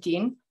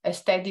IL-13 at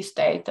steady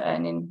state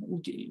and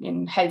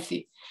in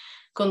healthy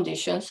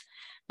conditions.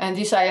 And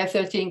this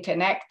IL-13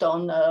 can act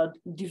on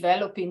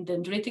developing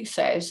dendritic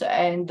cells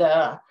and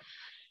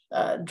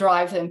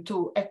drive them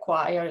to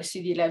acquire a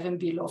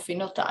CD11b low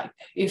phenotype.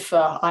 If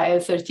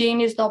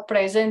IL-13 is not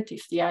present,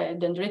 if the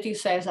dendritic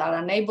cells are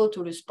unable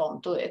to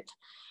respond to it,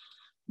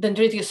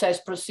 dendritic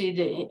cells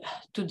proceed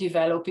to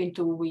develop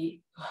into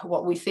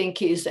what we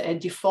think is a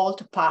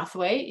default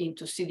pathway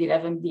into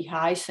CD11b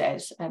high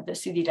cells, and the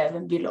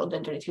CD11b low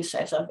dendritic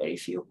cells are very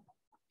few.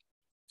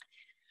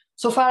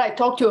 So far, I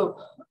talked to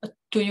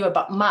you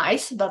about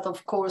mice, but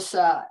of course,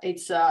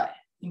 it's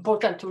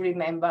important to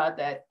remember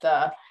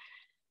that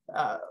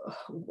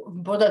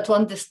important to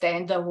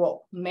understand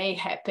what may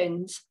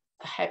happen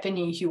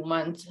in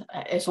humans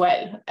as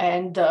well.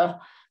 And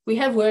we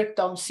have worked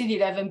on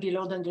CD11b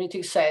low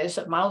dendritic cells,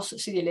 mouse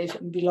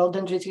CD11b low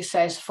dendritic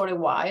cells for a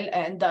while,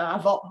 and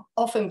I've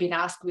often been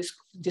asked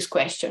this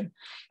question: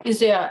 is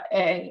there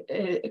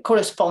a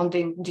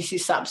corresponding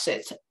disease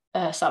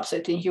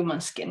subset in human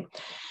skin?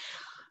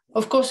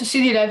 Of course, the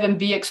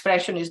CD11b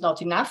expression is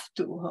not enough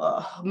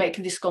to make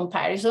this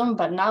comparison,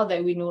 but now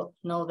that we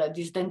know that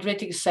these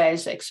dendritic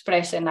cells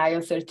express an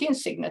IL-13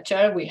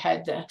 signature, we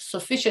had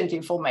sufficient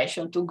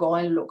information to go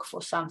and look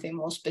for something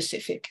more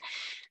specific.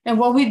 And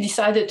what we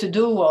decided to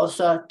do was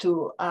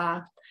to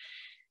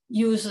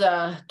use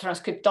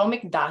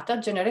transcriptomic data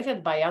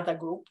generated by other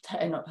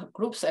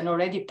groups and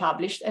already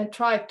published, and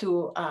try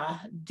to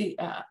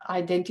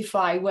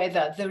identify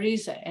whether there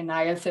is an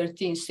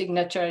IL-13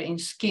 signature in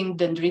skin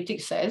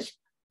dendritic cells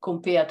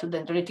compared to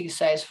dendritic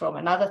cells from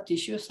another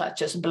tissue,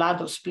 such as blood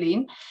or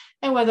spleen,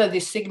 and whether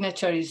this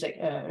signature is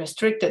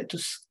restricted to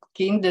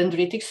skin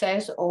dendritic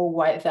cells or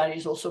whether it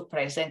is also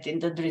present in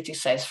dendritic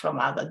cells from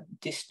other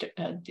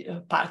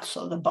parts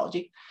of the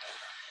body.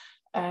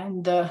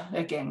 And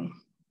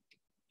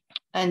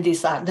and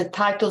these are the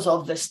titles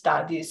of the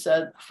studies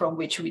from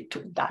which we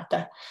took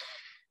data.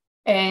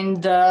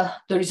 And the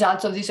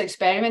results of this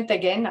experiment,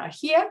 again, are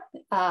here.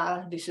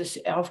 This is,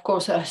 of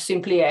course,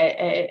 simply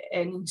an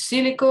in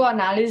silico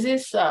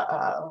analysis,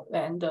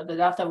 and the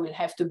data will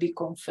have to be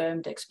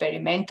confirmed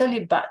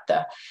experimentally. But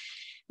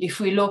if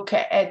we look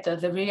at the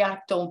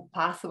reactome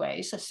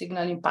pathways,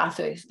 signaling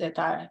pathways that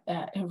are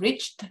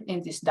enriched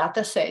in these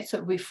data sets,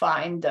 we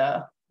find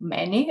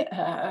many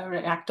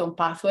reactome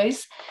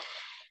pathways.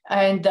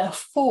 And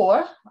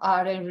 4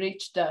 are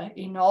enriched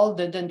in all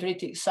the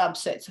dendritic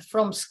subsets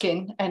from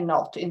skin and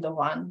not in the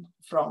one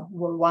from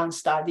one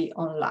study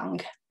on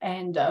lung.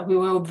 And we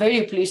were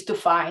very pleased to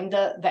find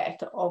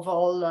that of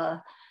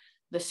all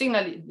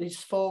these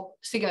 4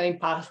 signaling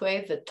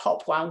pathways, the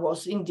top one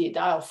was indeed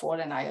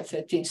IL-4 and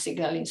IL-13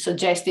 signaling,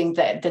 suggesting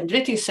that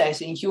dendritic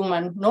cells in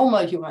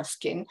normal human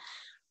skin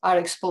are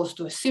exposed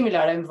to a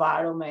similar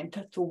environment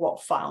to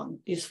what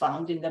is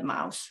found in the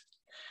mouse.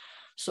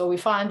 So we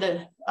find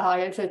the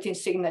IL-13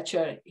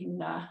 signature in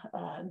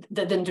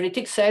the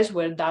dendritic cells.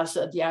 Where does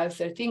the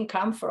IL-13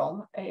 come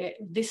from?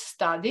 This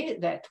study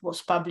that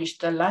was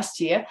published last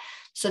year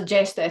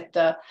suggests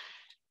that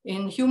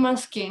in human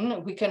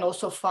skin, we can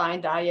also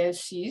find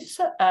ILCs,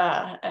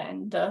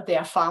 and they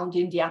are found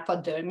in the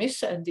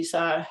epidermis. And these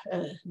are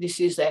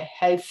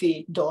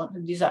healthy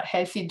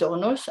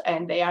donors,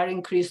 and they are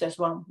increased, as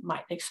one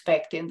might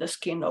expect, in the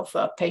skin of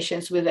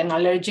patients with an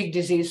allergic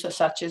disease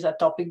such as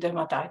atopic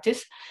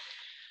dermatitis.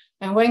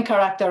 And when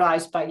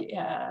characterized by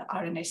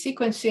RNA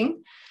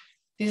sequencing,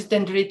 these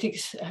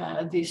dendritics,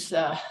 these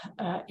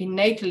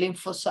innate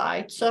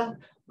lymphocytes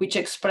which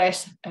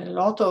express a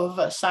lot of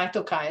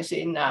cytokines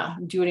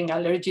during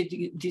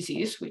allergic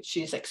disease, which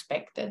is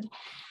expected,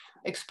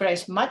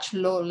 express much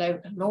lower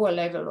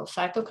level of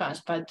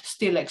cytokines, but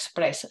still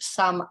express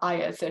some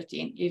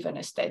IL-13, even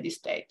a steady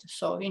state.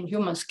 So in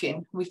human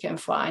skin, we can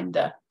find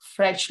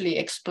freshly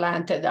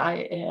explanted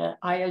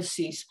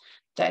ILCs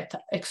that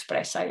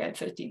express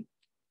IL-13.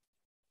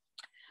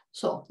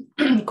 So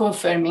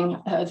confirming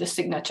the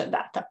signature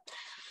data.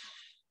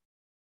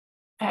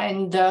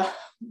 And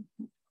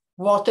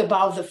what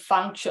about the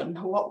function?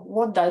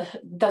 What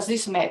does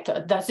this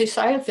matter? Does this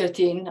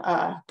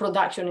IL-13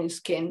 production in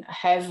skin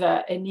have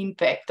an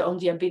impact on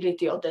the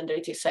ability of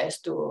dendritic cells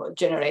to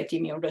generate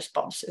immune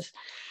responses?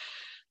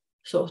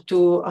 So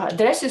to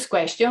address this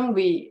question,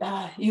 we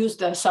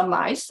used some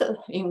mice,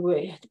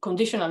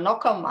 conditional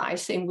knockout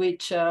mice, in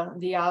which the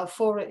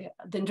IL-4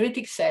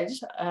 dendritic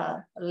cells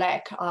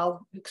lack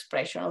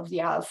expression of the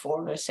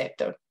IL-4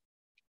 receptor,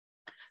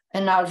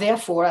 and are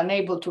therefore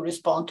unable to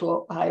respond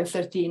to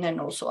IL-13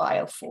 and also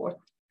IL-4.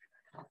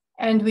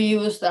 And we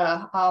used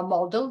our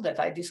model that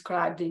I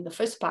described in the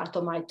first part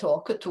of my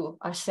talk to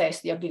assess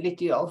the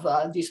ability of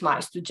these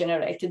mice to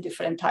generate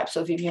different types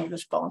of immune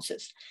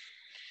responses.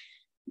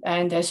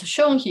 And as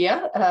shown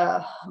here,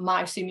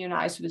 mice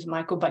immunized with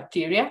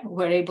mycobacteria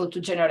were able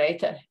to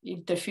generate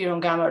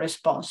interferon gamma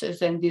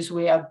responses, and these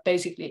were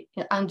basically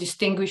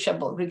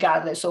undistinguishable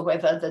regardless of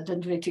whether the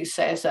dendritic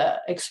cells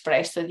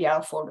expressed the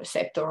IL-4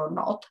 receptor or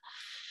not.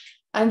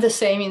 And the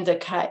same in the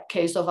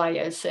case of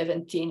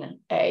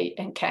IL-17A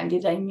and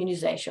Candida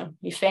immunization.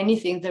 If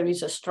anything, there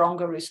is a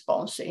stronger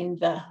response in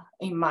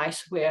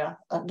mice where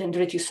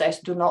dendritic cells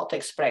do not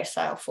express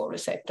IL-4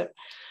 receptor.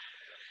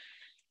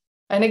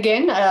 And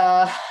again,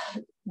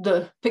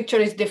 the picture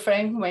is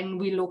different when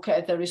we look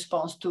at the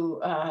response to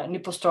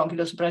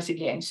Nipostrongylus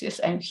brasiliensis.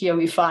 And here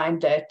we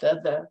find that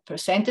the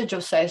percentage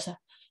of cells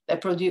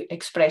that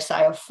express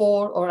IL-4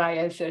 or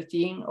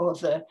IL-13 or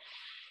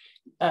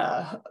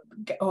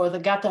the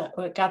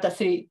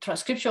GATA3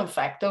 transcription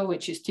factor,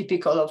 which is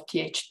typical of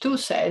Th2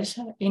 cells.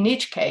 In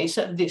each case,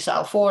 these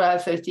IL-4,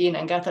 IL-13,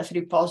 and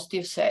GATA3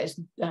 positive cells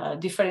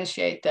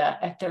differentiate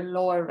at a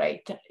lower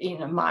rate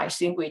in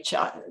mice in which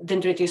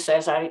dendritic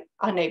cells are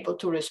unable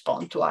to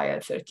respond to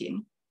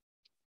IL-13.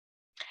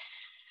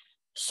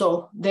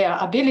 So their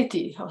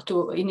ability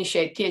to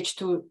initiate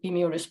Th2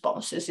 immune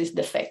responses is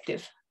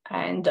defective.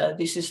 And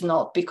this is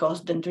not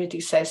because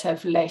dendritic cells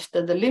have left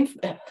the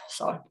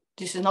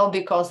This is not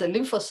because the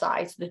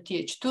lymphocytes, the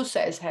Th2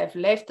 cells, have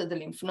left the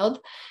lymph node.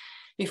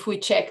 If we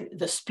check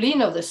the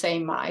spleen of the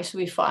same mice,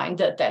 we find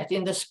that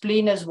in the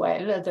spleen as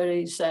well, there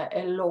is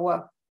a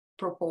lower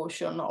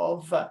proportion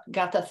of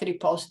GATA3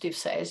 positive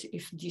cells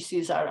if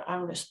diseases are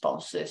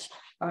unresponsive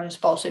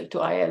to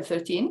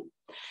IL-13.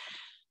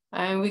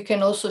 And we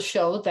can also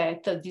show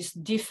that this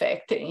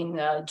defect in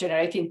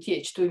generating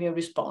Th2 immune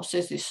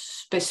responses is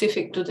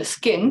specific to the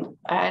skin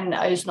and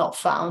is not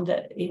found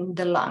in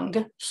the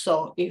lung.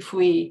 So if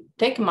we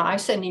take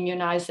mice and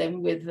immunize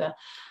them with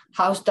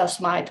house dust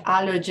mite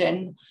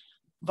allergen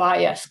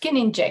via skin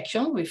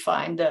injection, we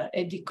find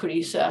a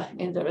decrease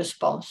in the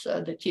response,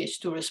 the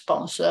Th2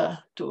 response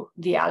to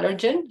the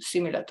allergen,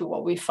 similar to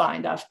what we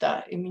find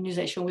after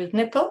immunization with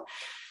nipple.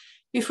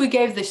 If we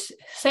gave this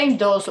same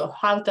dose of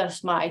house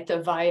dust mite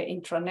via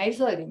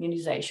intranasal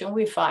immunization,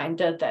 we find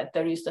that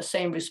there is the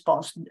same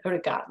response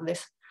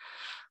regardless.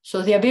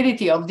 So the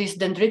ability of these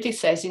dendritic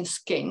cells in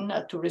skin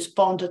to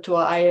respond to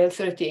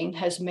IL-13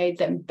 has made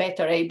them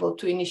better able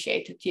to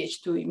initiate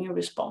Th2 immune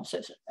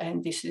responses,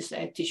 and this is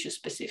a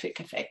tissue-specific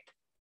effect.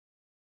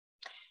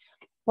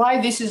 Why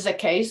this is the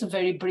case,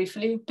 very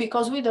briefly,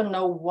 because we don't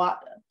know what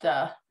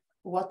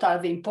are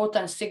the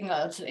important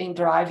signals in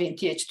driving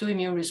Th2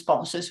 immune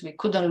responses. We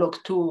couldn't look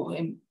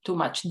in too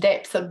much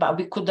depth, but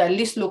we could at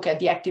least look at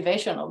the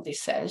activation of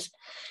these cells.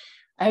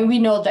 And we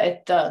know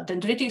that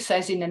dendritic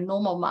cells in a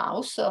normal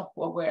mouse,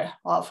 where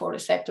IL-4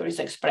 receptor is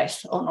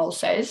expressed on all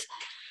cells,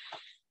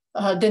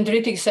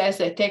 dendritic cells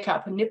that take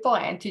up nipple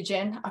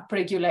antigen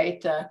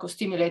upregulate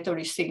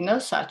co-stimulatory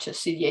signals such as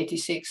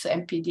CD86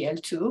 and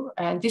PDL2.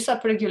 And this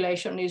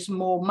upregulation is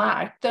more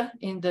marked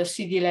in the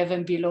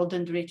CD11b low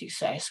dendritic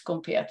cells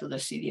compared to the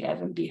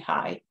CD11b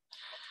high.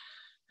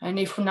 And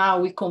if now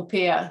we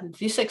compare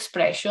this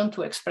expression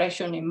to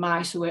expression in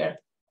mice where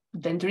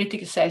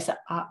dendritic cells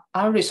are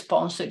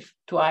unresponsive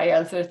to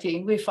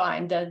IL-13, we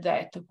find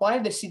that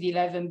while the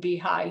CD11b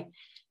high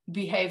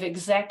behave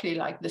exactly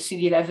like the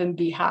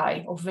CD11b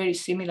high, or very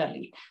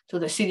similarly to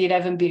the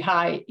CD11b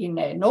high in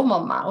a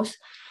normal mouse,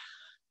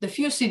 the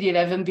few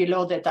CD11b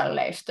low that are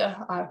left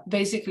are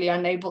basically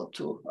unable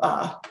to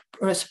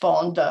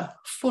respond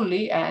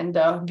fully and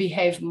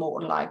behave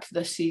more like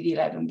the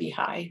CD11b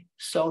high.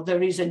 So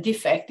there is a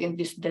defect in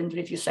this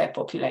dendritic cell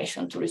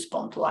population to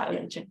respond to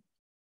allergen.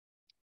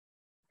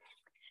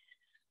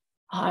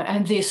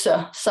 And this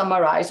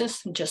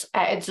summarizes, just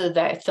adds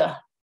that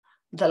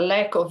the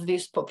lack of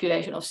this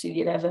population of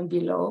CD11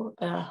 below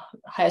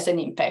has an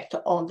impact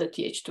on the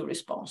Th2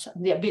 response,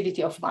 the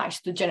ability of mice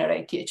to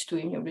generate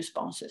Th2 immune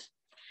responses.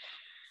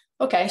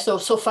 Okay, so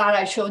far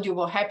I showed you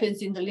what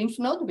happens in the lymph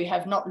node. We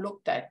have not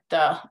looked at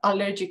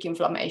allergic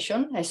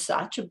inflammation as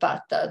such,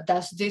 but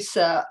does this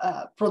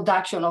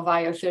production of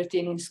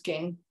IL-13 in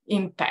skin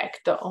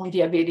impact on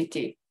the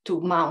ability to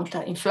mount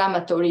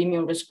inflammatory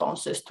immune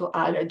responses to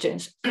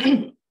allergens?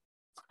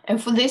 And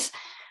for this,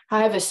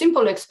 I have a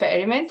simple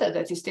experiment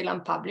that is still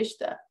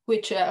unpublished,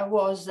 which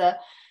was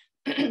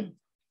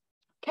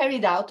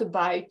carried out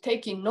by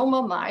taking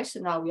normal mice.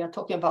 Now we are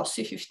talking about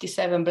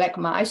C57 black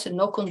mice,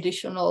 no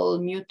conditional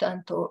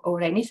mutant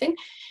or anything.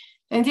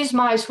 And these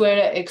mice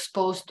were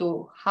exposed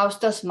to house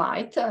dust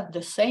mite,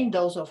 the same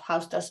dose of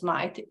house dust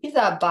mite,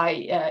 either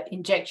by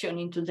injection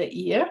into the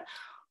ear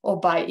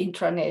or by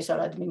intranasal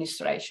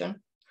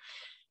administration.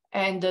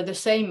 And the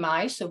same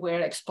mice were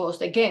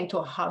exposed again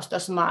to house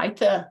dust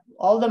mite.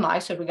 All the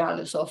mice,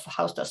 regardless of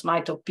house dust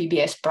mite or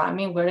PBS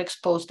priming, were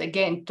exposed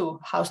again to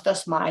house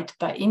dust mite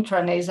by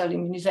intranasal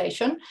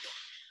immunization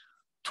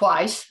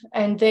twice.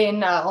 And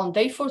then on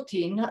day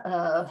 14,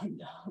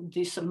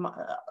 these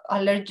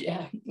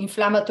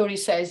inflammatory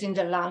cells in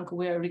the lung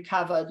were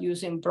recovered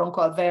using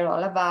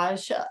bronchoalveolar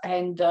lavage,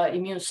 and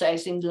immune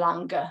cells in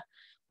lung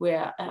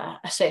were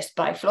assessed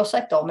by flow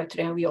cytometry,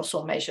 and we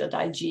also measured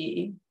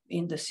IgE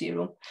in the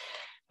serum.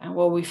 And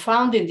what we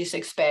found in this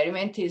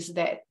experiment is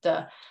that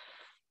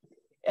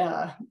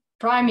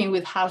priming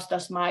with house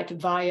dust mite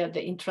via the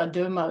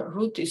intradermal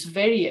route is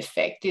very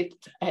effective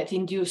at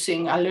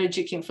inducing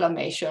allergic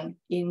inflammation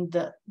in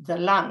the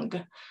lung.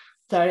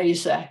 There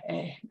is a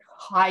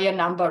higher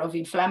number of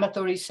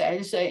inflammatory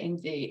cells in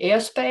the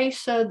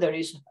airspace. There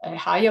is a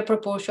higher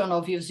proportion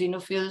of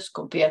eosinophils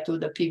compared to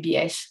the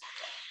PBS,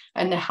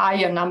 and a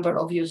higher number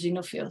of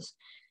eosinophils.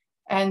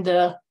 And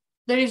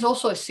there is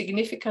also a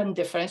significant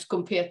difference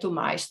compared to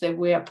mice that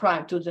were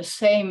primed to the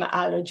same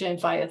allergen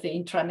via the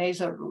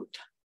intranasal route.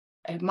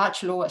 A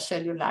much lower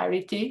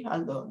cellularity,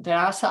 although there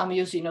are some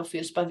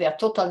eosinophils, but their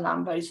total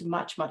number is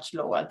much, much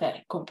lower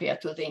than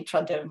compared to the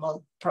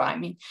intradermal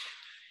priming,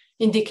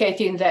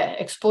 indicating that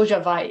exposure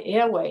via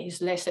airway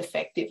is less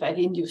effective at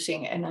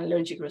inducing an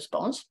allergic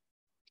response.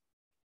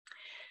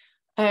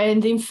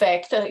 And in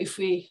fact, if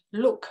we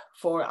look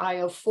for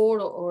IL-4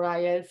 or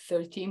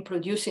IL-13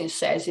 producing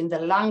cells in the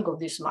lung of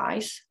these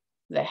mice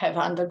that have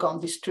undergone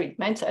these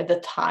treatments at the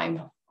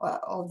time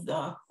of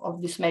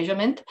this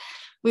measurement,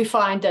 we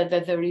find that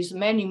there is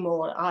many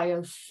more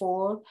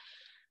IL-4,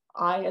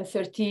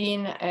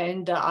 IL-13,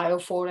 and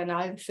IL-4 and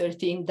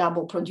IL-13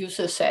 double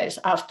producer cells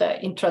after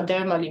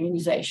intradermal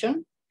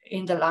immunization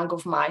in the lung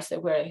of mice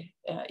that were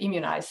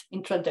immunized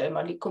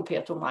intradermally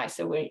compared to mice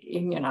that were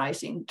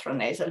immunized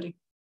intranasally.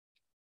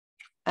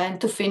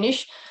 And to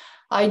finish,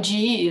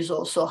 IgE is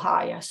also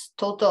higher.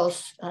 Total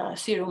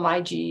serum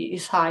IgE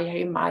is higher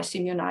in mice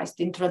immunized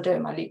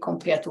intradermally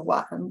compared to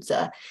ones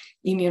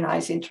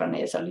immunized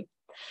intranasally.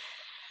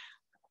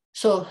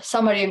 So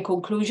summary and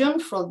conclusion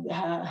from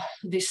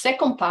the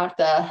second part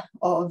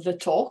of the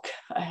talk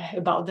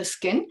about the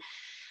skin.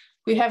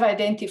 We have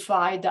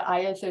identified the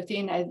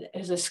IL-13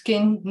 as a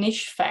skin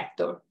niche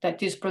factor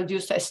that is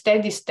produced at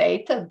steady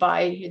state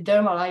by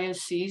dermal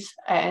ILCs.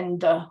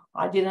 And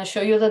I didn't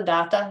show you the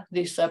data.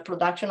 This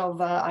production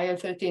of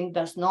IL-13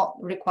 does not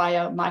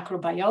require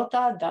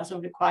microbiota,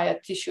 doesn't require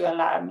tissue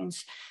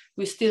alarmins.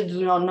 We still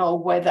do not know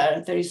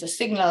whether there is a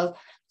signal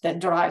that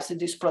drives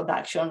this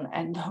production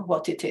and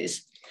what it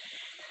is.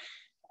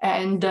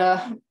 And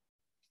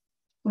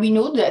we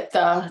knew that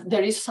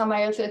there is some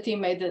IL-13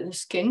 made in the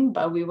skin,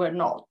 but we were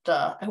not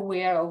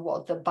aware of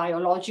what the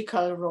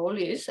biological role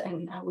is.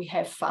 And we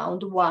have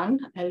found one,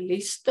 at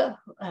least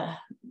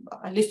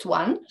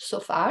one so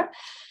far.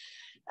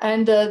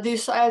 And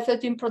this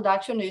IL-13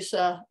 production is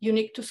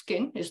unique to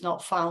skin, is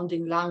not found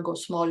in lung or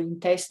small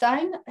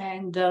intestine,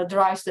 and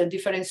drives the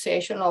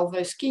differentiation of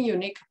a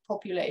skin-unique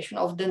population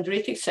of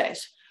dendritic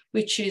cells,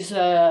 which is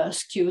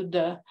skewed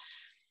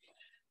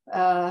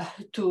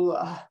to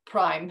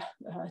prime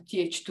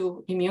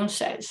Th2 immune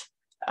cells,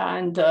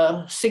 and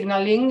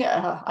signaling,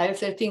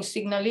 IL-13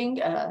 signaling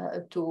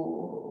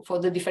for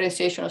the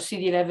differentiation of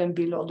CD11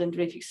 below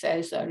dendritic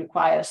cells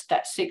requires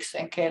STAT6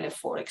 and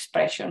KLF4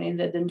 expression in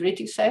the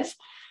dendritic cells.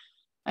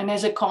 And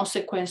as a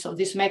consequence of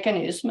this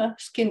mechanism,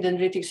 skin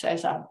dendritic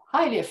cells are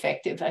highly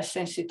effective at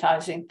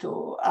sensitizing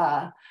to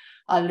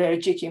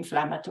allergic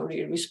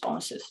inflammatory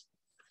responses.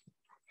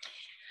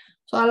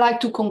 So I'd like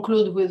to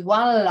conclude with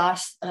one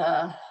last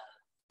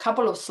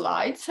couple of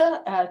slides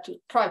to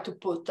try to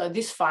put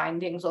these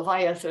findings of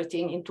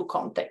IL-13 into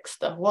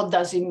context. What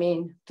does it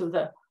mean to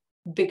the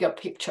bigger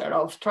picture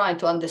of trying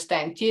to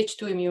understand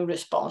Th2 immune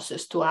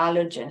responses to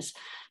allergens?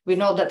 We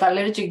know that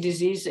allergic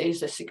disease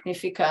is a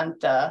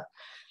significant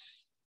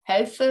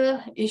health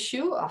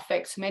issue,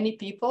 affects many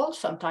people,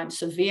 sometimes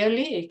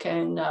severely. It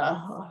can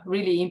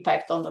really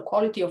impact on the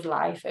quality of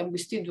life, and we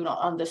still do not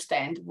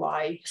understand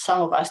why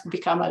some of us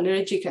become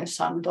allergic and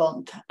some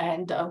don't,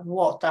 and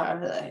what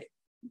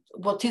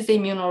is the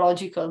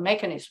immunological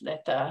mechanism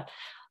that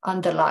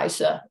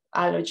underlies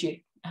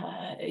allergy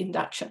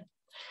induction.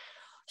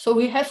 So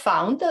we have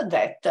found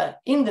that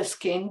in the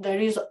skin,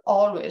 there is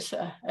always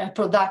a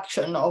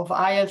production of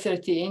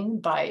IL-13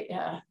 by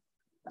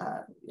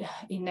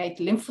innate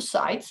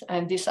lymphocytes.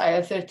 And this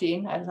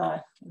IL-13, as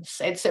I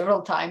said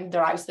several times,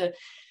 drives the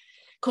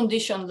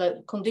conditions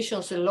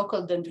the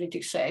local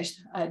dendritic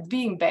cells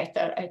being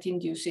better at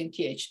inducing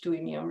Th2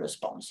 immune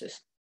responses.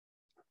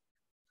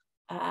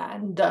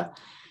 And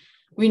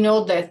we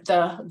know that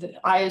the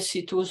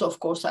ILC2s, of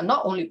course, are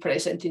not only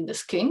present in the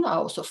skin, are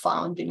also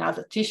found in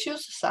other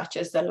tissues, such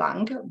as the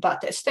lung,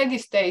 but at steady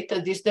state,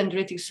 these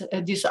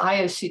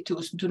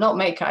ILC2s do not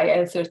make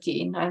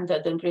IL-13, and the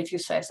dendritic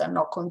cells are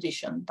not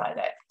conditioned by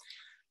that.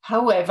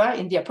 However,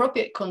 in the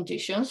appropriate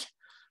conditions,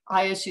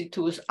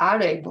 ILC2s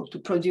are able to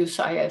produce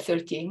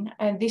IL-13,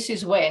 and this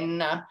is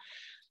when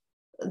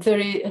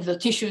the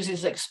tissues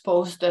is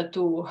exposed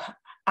to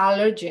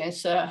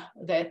allergens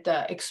that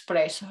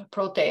express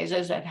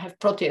proteases that have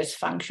protease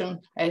function,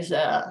 as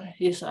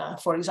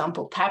for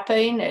example,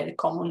 papain, a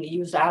commonly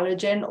used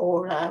allergen,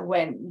 or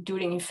when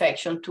during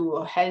infection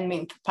to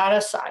helminth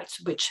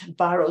parasites, which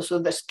burrow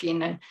through the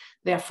skin and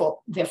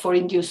therefore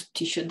induce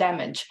tissue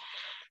damage.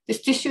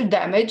 This tissue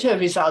damage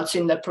results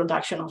in the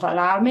production of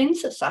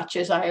alarmins, such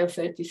as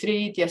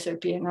IL-33,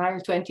 TSLP, and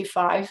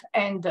IL-25,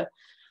 and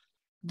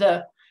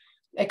the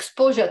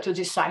exposure to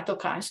these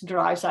cytokines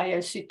drives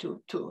ILC2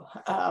 to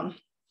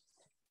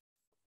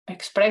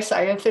express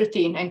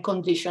IL-13 and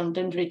condition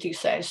dendritic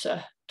cells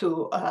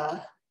to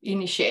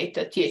initiate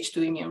Th2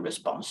 immune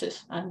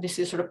responses. And this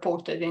is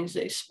reported in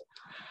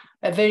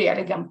a very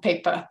elegant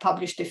paper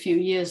published a few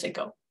years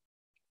ago.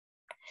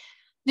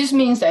 This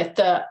means that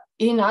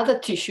in other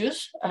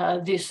tissues,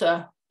 this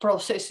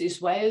process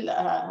is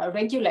well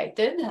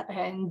regulated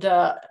and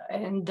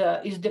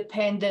is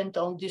dependent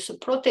on this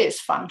protease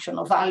function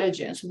of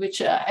allergens, which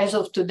as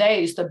of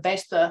today is the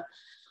best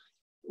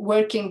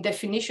working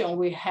definition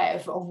we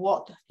have of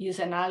what is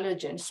an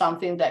allergen,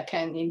 something that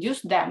can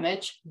induce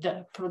damage,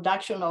 the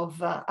production of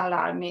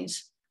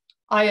alarmins,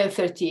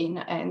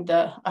 IL-13, and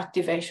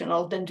activation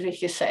of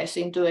dendritic cells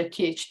into a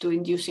Th2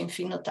 inducing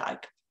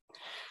phenotype.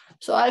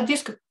 So at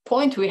this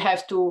point, we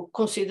have to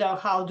consider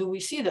how do we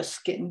see the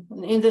skin.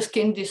 In the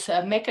skin, this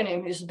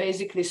mechanism is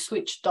basically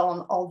switched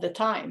on all the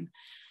time.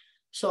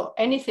 So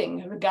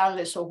anything,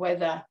 regardless of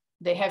whether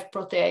they have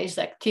protease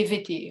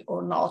activity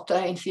or not,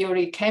 in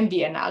theory, can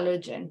be an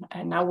allergen.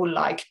 And I would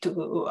like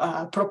to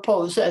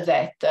propose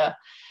that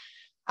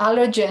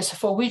allergens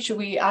for which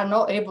we are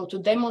not able to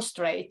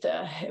demonstrate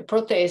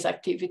protease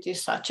activity,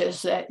 such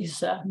as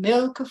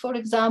milk, for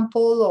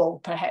example, or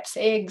perhaps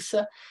eggs,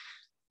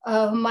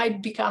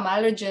 might become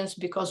allergens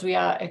because we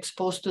are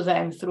exposed to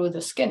them through the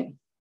skin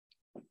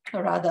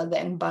rather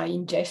than by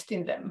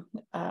ingesting them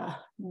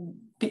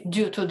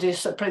due to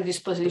this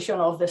predisposition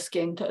of the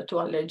skin to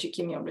allergic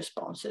immune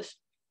responses.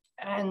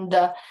 And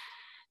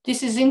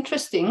this is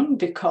interesting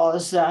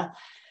because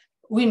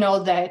we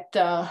know that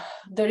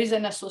there is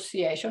an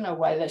association, a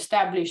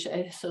well-established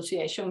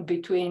association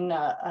between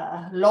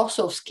loss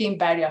of skin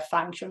barrier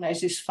function,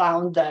 as is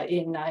found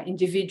in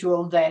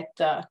individuals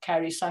that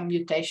carry some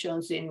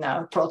mutations in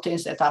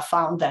proteins that are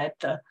found at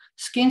the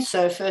skin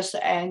surface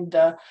and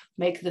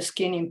make the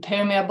skin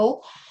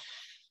impermeable.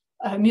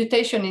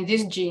 Mutation in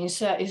these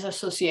genes is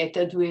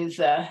associated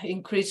with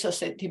increased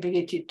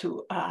susceptibility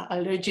to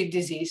allergic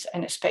disease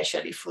and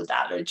especially food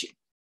allergy.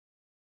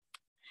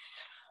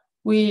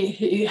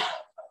 We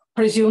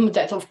presume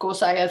that, of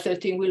course,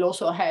 IL-13 will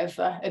also have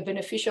a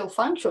beneficial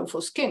function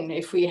for skin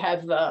if we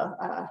have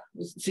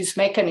this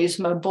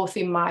mechanism both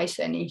in mice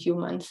and in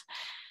humans.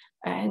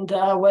 And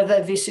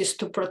whether this is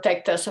to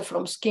protect us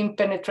from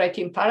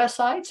skin-penetrating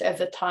parasites at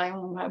the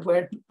time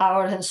where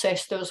our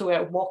ancestors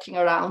were walking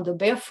around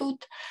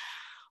barefoot,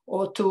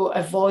 or to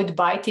avoid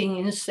biting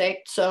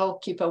insects, so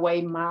keep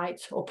away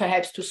mites, or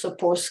perhaps to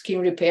support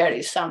skin repair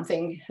is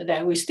something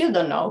that we still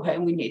don't know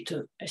and we need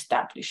to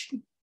establish.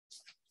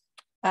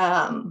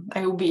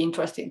 It will be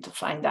interesting to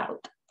find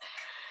out.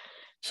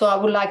 So I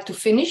would like to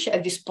finish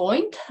at this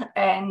point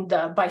and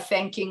by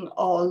thanking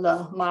all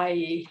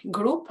my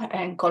group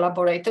and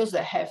collaborators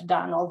that have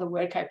done all the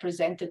work I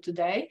presented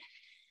today.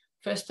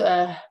 First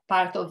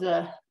part of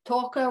the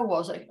talk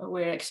was an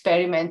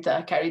experiment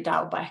carried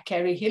out by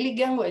Carrie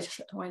Hilligan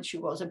when she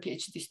was a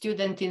PhD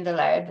student in the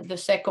lab. The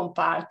second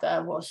part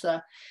was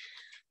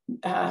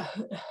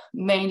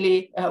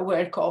mainly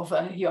work of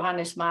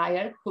Johannes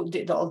Meyer, who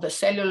did all the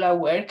cellular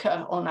work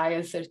on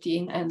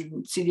IL-13 and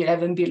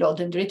CD11 below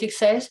dendritic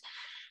cells,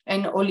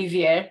 and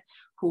Olivier,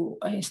 who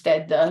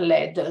instead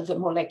led the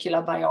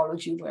molecular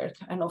biology work.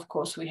 And of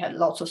course, we had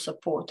lots of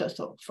support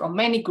from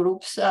many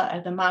groups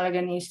at the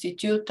Malagan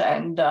Institute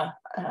and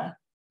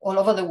all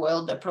over the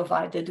world that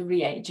provided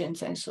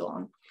reagents and so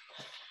on.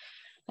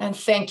 And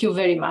thank you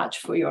very much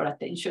for your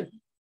attention.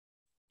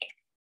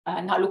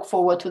 And I look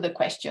forward to the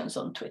questions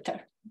on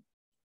Twitter.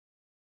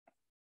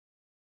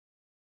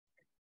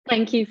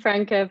 Thank you,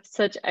 Franca, for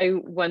such a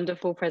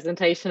wonderful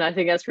presentation. I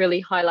think that's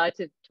really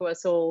highlighted to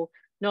us all,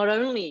 not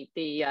only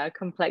the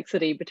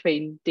complexity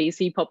between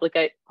DC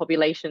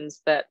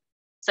populations, but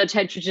such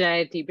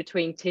heterogeneity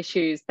between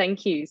tissues.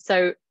 Thank you.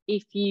 So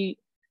if you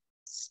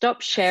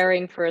stop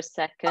sharing for a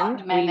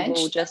second, we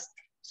will just,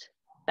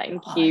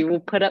 thank you, we'll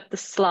put up the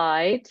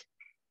slide,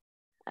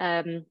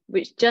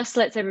 which just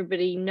lets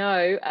everybody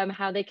know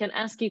how they can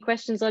ask you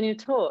questions on your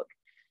talk.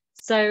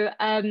 So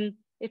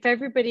if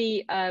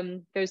everybody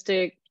goes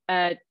to,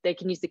 they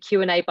can use the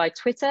Q&A by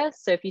Twitter.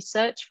 So if you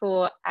search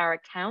for our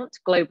account,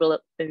 Global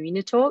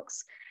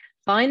IMMUNOTALKS,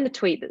 find the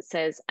tweet that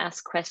says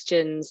ask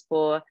questions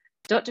for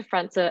Dr.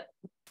 Franca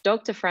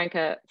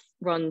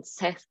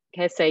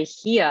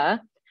Ronchese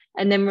here,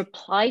 and then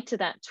reply to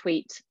that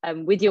tweet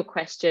with your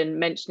question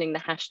mentioning the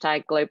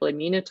hashtag Global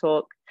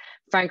IMMUNOTALK.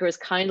 Franca has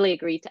kindly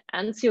agreed to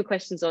answer your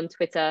questions on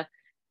Twitter,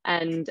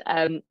 and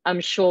I'm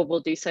sure we'll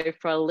do so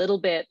for a little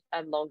bit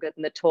longer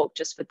than the talk,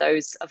 just for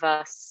those of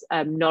us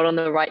not on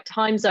the right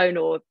time zone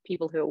or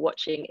people who are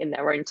watching in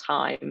their own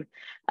time.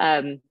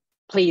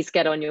 Please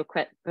put on your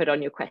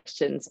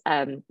questions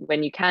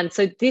when you can.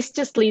 So this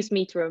just leaves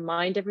me to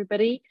remind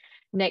everybody,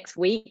 next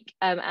week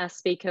our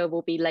speaker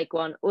will be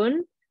Leguan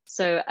Un.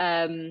 So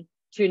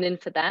tune in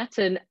for that.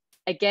 And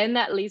again,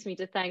 that leads me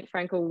to thank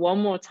Franca one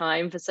more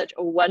time for such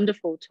a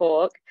wonderful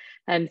talk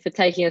and for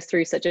taking us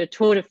through such a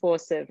tour de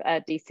force of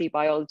DC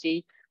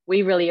biology.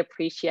 We really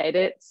appreciate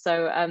it.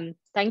 So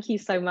thank you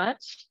so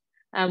much.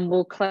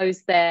 We'll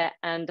close there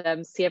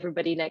and see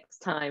everybody next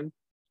time.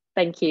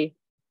 Thank you.